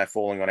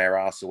falling on our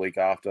arse the week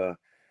after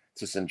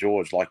to St.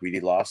 George like we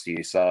did last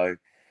year. So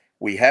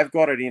we have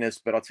got it in us,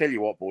 but I'll tell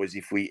you what, boys,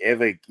 if we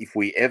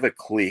ever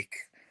click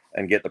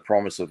and get the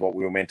promise of what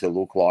we were meant to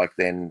look like,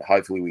 then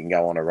hopefully we can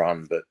go on a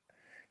run. But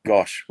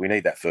gosh, we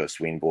need that first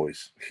win,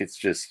 boys. It's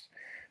just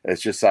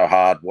so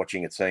hard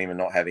watching a team and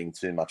not having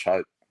too much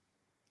hope.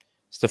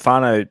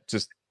 Stefano,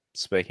 just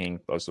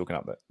speaking, I was looking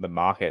up the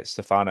market.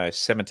 Stefano,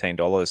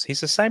 $17. He's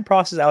the same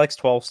price as Alex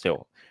Twal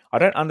still. I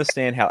don't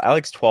understand how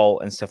Alex Twal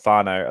and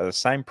Stefano are the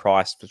same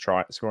price for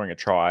scoring a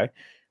try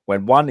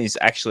when one is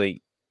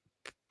actually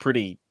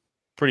pretty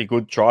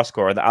good try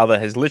scorer, and the other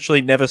has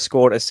literally never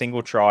scored a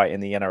single try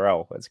in the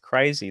NRL. It's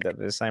crazy that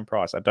they're the same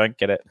price. I don't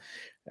get it,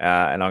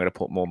 and I'm going to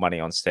put more money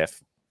on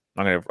Steph.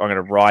 I'm going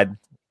to ride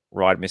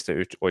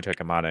Mr.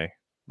 Oitokamanu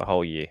the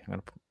whole year. I'm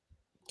going to put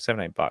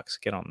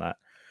 $17. Get on that.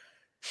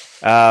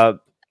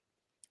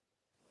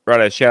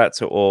 Righto, shout out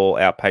to all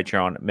our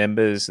Patreon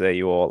members. There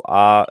you all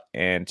are.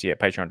 And yeah,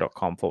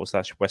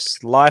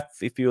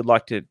 patreon.com/Westlife. If you would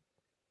like to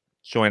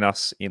join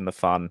us in the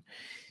fun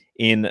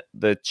in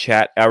the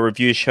chat. Our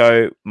review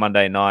show,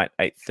 Monday night,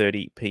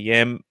 8:30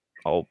 p.m.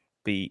 I'll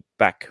be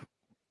back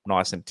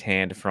nice and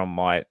tanned from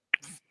my...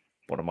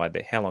 What am I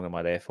there? How long am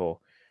I there for?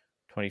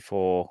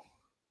 24,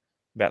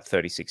 about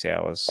 36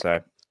 hours.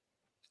 So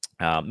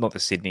not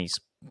that Sydney's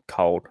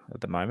cold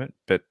at the moment,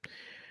 but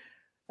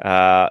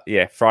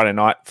Friday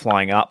night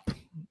flying up. I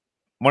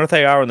wonder if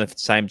they are on the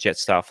same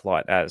Jetstar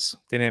flight as.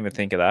 Didn't even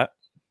think of that.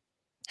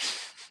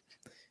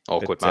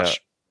 Awkward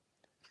much.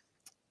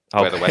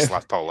 Wear the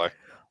Westlife polo.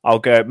 I'll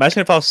go.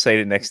 Imagine if I was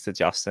seated next to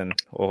Justin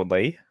or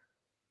Lee.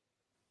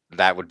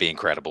 That would be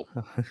incredible.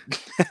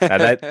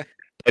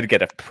 They'd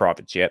get a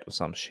private jet or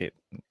some shit.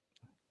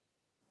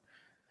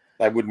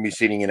 They wouldn't be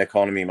sitting in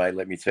economy, mate,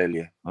 let me tell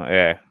you. Oh,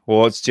 yeah.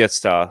 Well, it's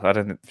Jetstar. I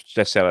don't think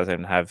Jetstar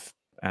doesn't have...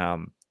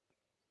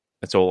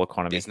 it's all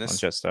economy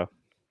business on Jetstar.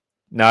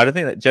 No, I don't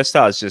think that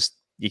Jetstar is just...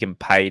 You can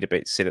pay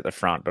to sit at the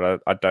front,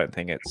 but I don't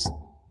think it's...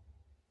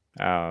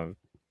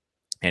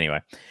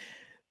 Anyway.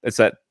 It's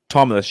that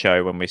time of the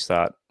show when we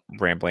start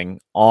rambling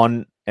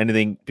on.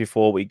 Anything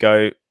before we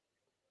go,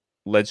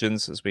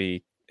 legends, as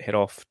we head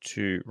off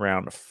to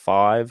round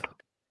 5?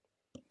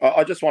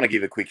 I just want to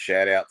give a quick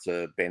shout out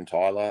to Ben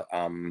Tyler.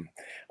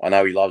 I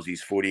know he loves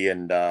his footy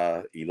and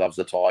he loves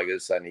the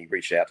Tigers, and he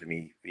reached out to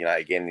me,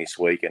 again this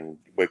week, and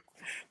we're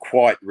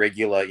quite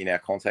regular in our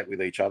contact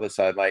with each other.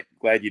 So, mate,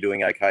 glad you're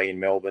doing okay in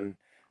Melbourne.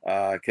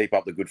 Keep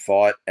up the good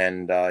fight,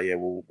 and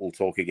we'll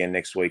talk again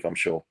next week, I'm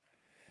sure.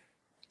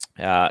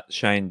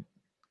 Shane,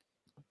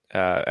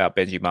 our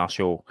Benji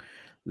Marshall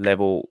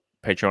level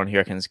Patreon here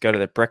reckons, go to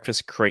the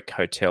Breakfast Creek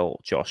Hotel,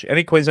 Josh.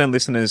 Any Queensland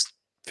listeners,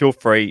 feel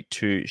free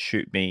to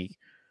shoot me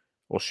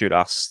or shoot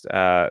us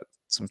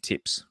some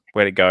tips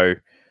where to go.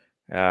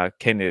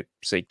 Keen to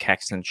see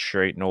Caxton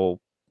Street and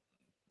all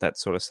that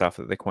sort of stuff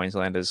that the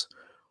Queenslanders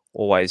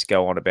always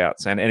go on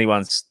about. So, and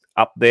anyone's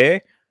up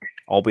there,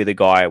 I'll be the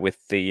guy with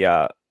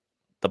the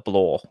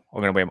Blore.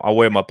 I'll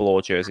wear my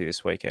Blore jersey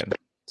this weekend.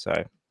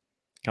 So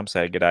come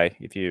say good day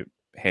if you're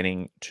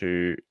heading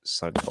to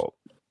Suncorp.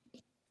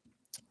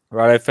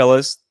 Righto,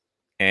 fellas,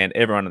 and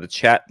everyone in the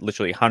chat,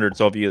 literally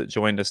hundreds of you that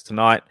joined us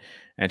tonight,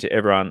 and to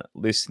everyone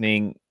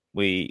listening,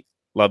 we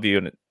love you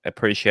and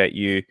appreciate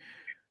you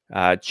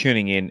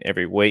tuning in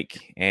every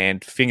week.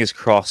 And fingers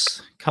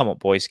crossed, come on,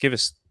 boys, give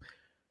us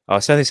I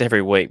say this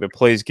every week, but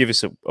please give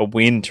us a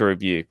win to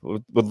review.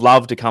 Would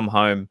love to come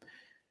home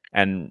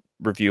and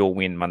review a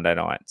win Monday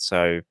night.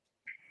 So,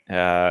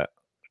 I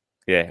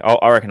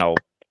reckon I'll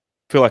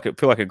feel like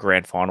a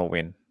grand final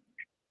win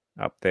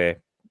up there.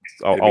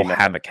 I'll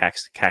hammer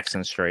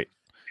Caxton Street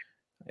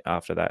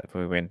after that if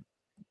we win.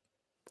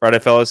 Righto,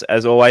 fellas,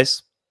 as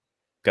always,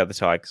 go the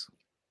Tigers.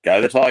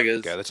 Go the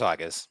Tigers. Go the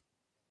Tigers.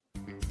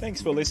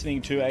 Thanks for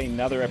listening to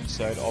another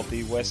episode of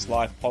the West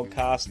Life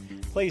Podcast.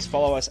 Please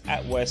follow us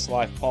at West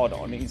Life Pod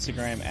on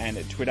Instagram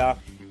and Twitter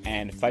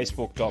and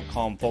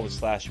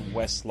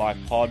facebook.com/West Life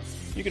Pod.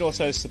 You can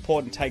also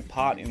support and take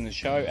part in the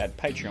show at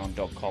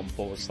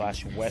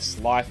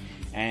patreon.com/West Life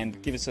and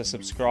give us a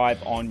subscribe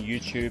on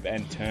YouTube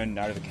and turn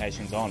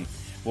notifications on.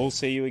 We'll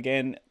see you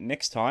again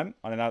next time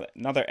on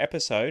another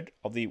episode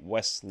of the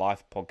West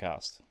Life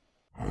Podcast.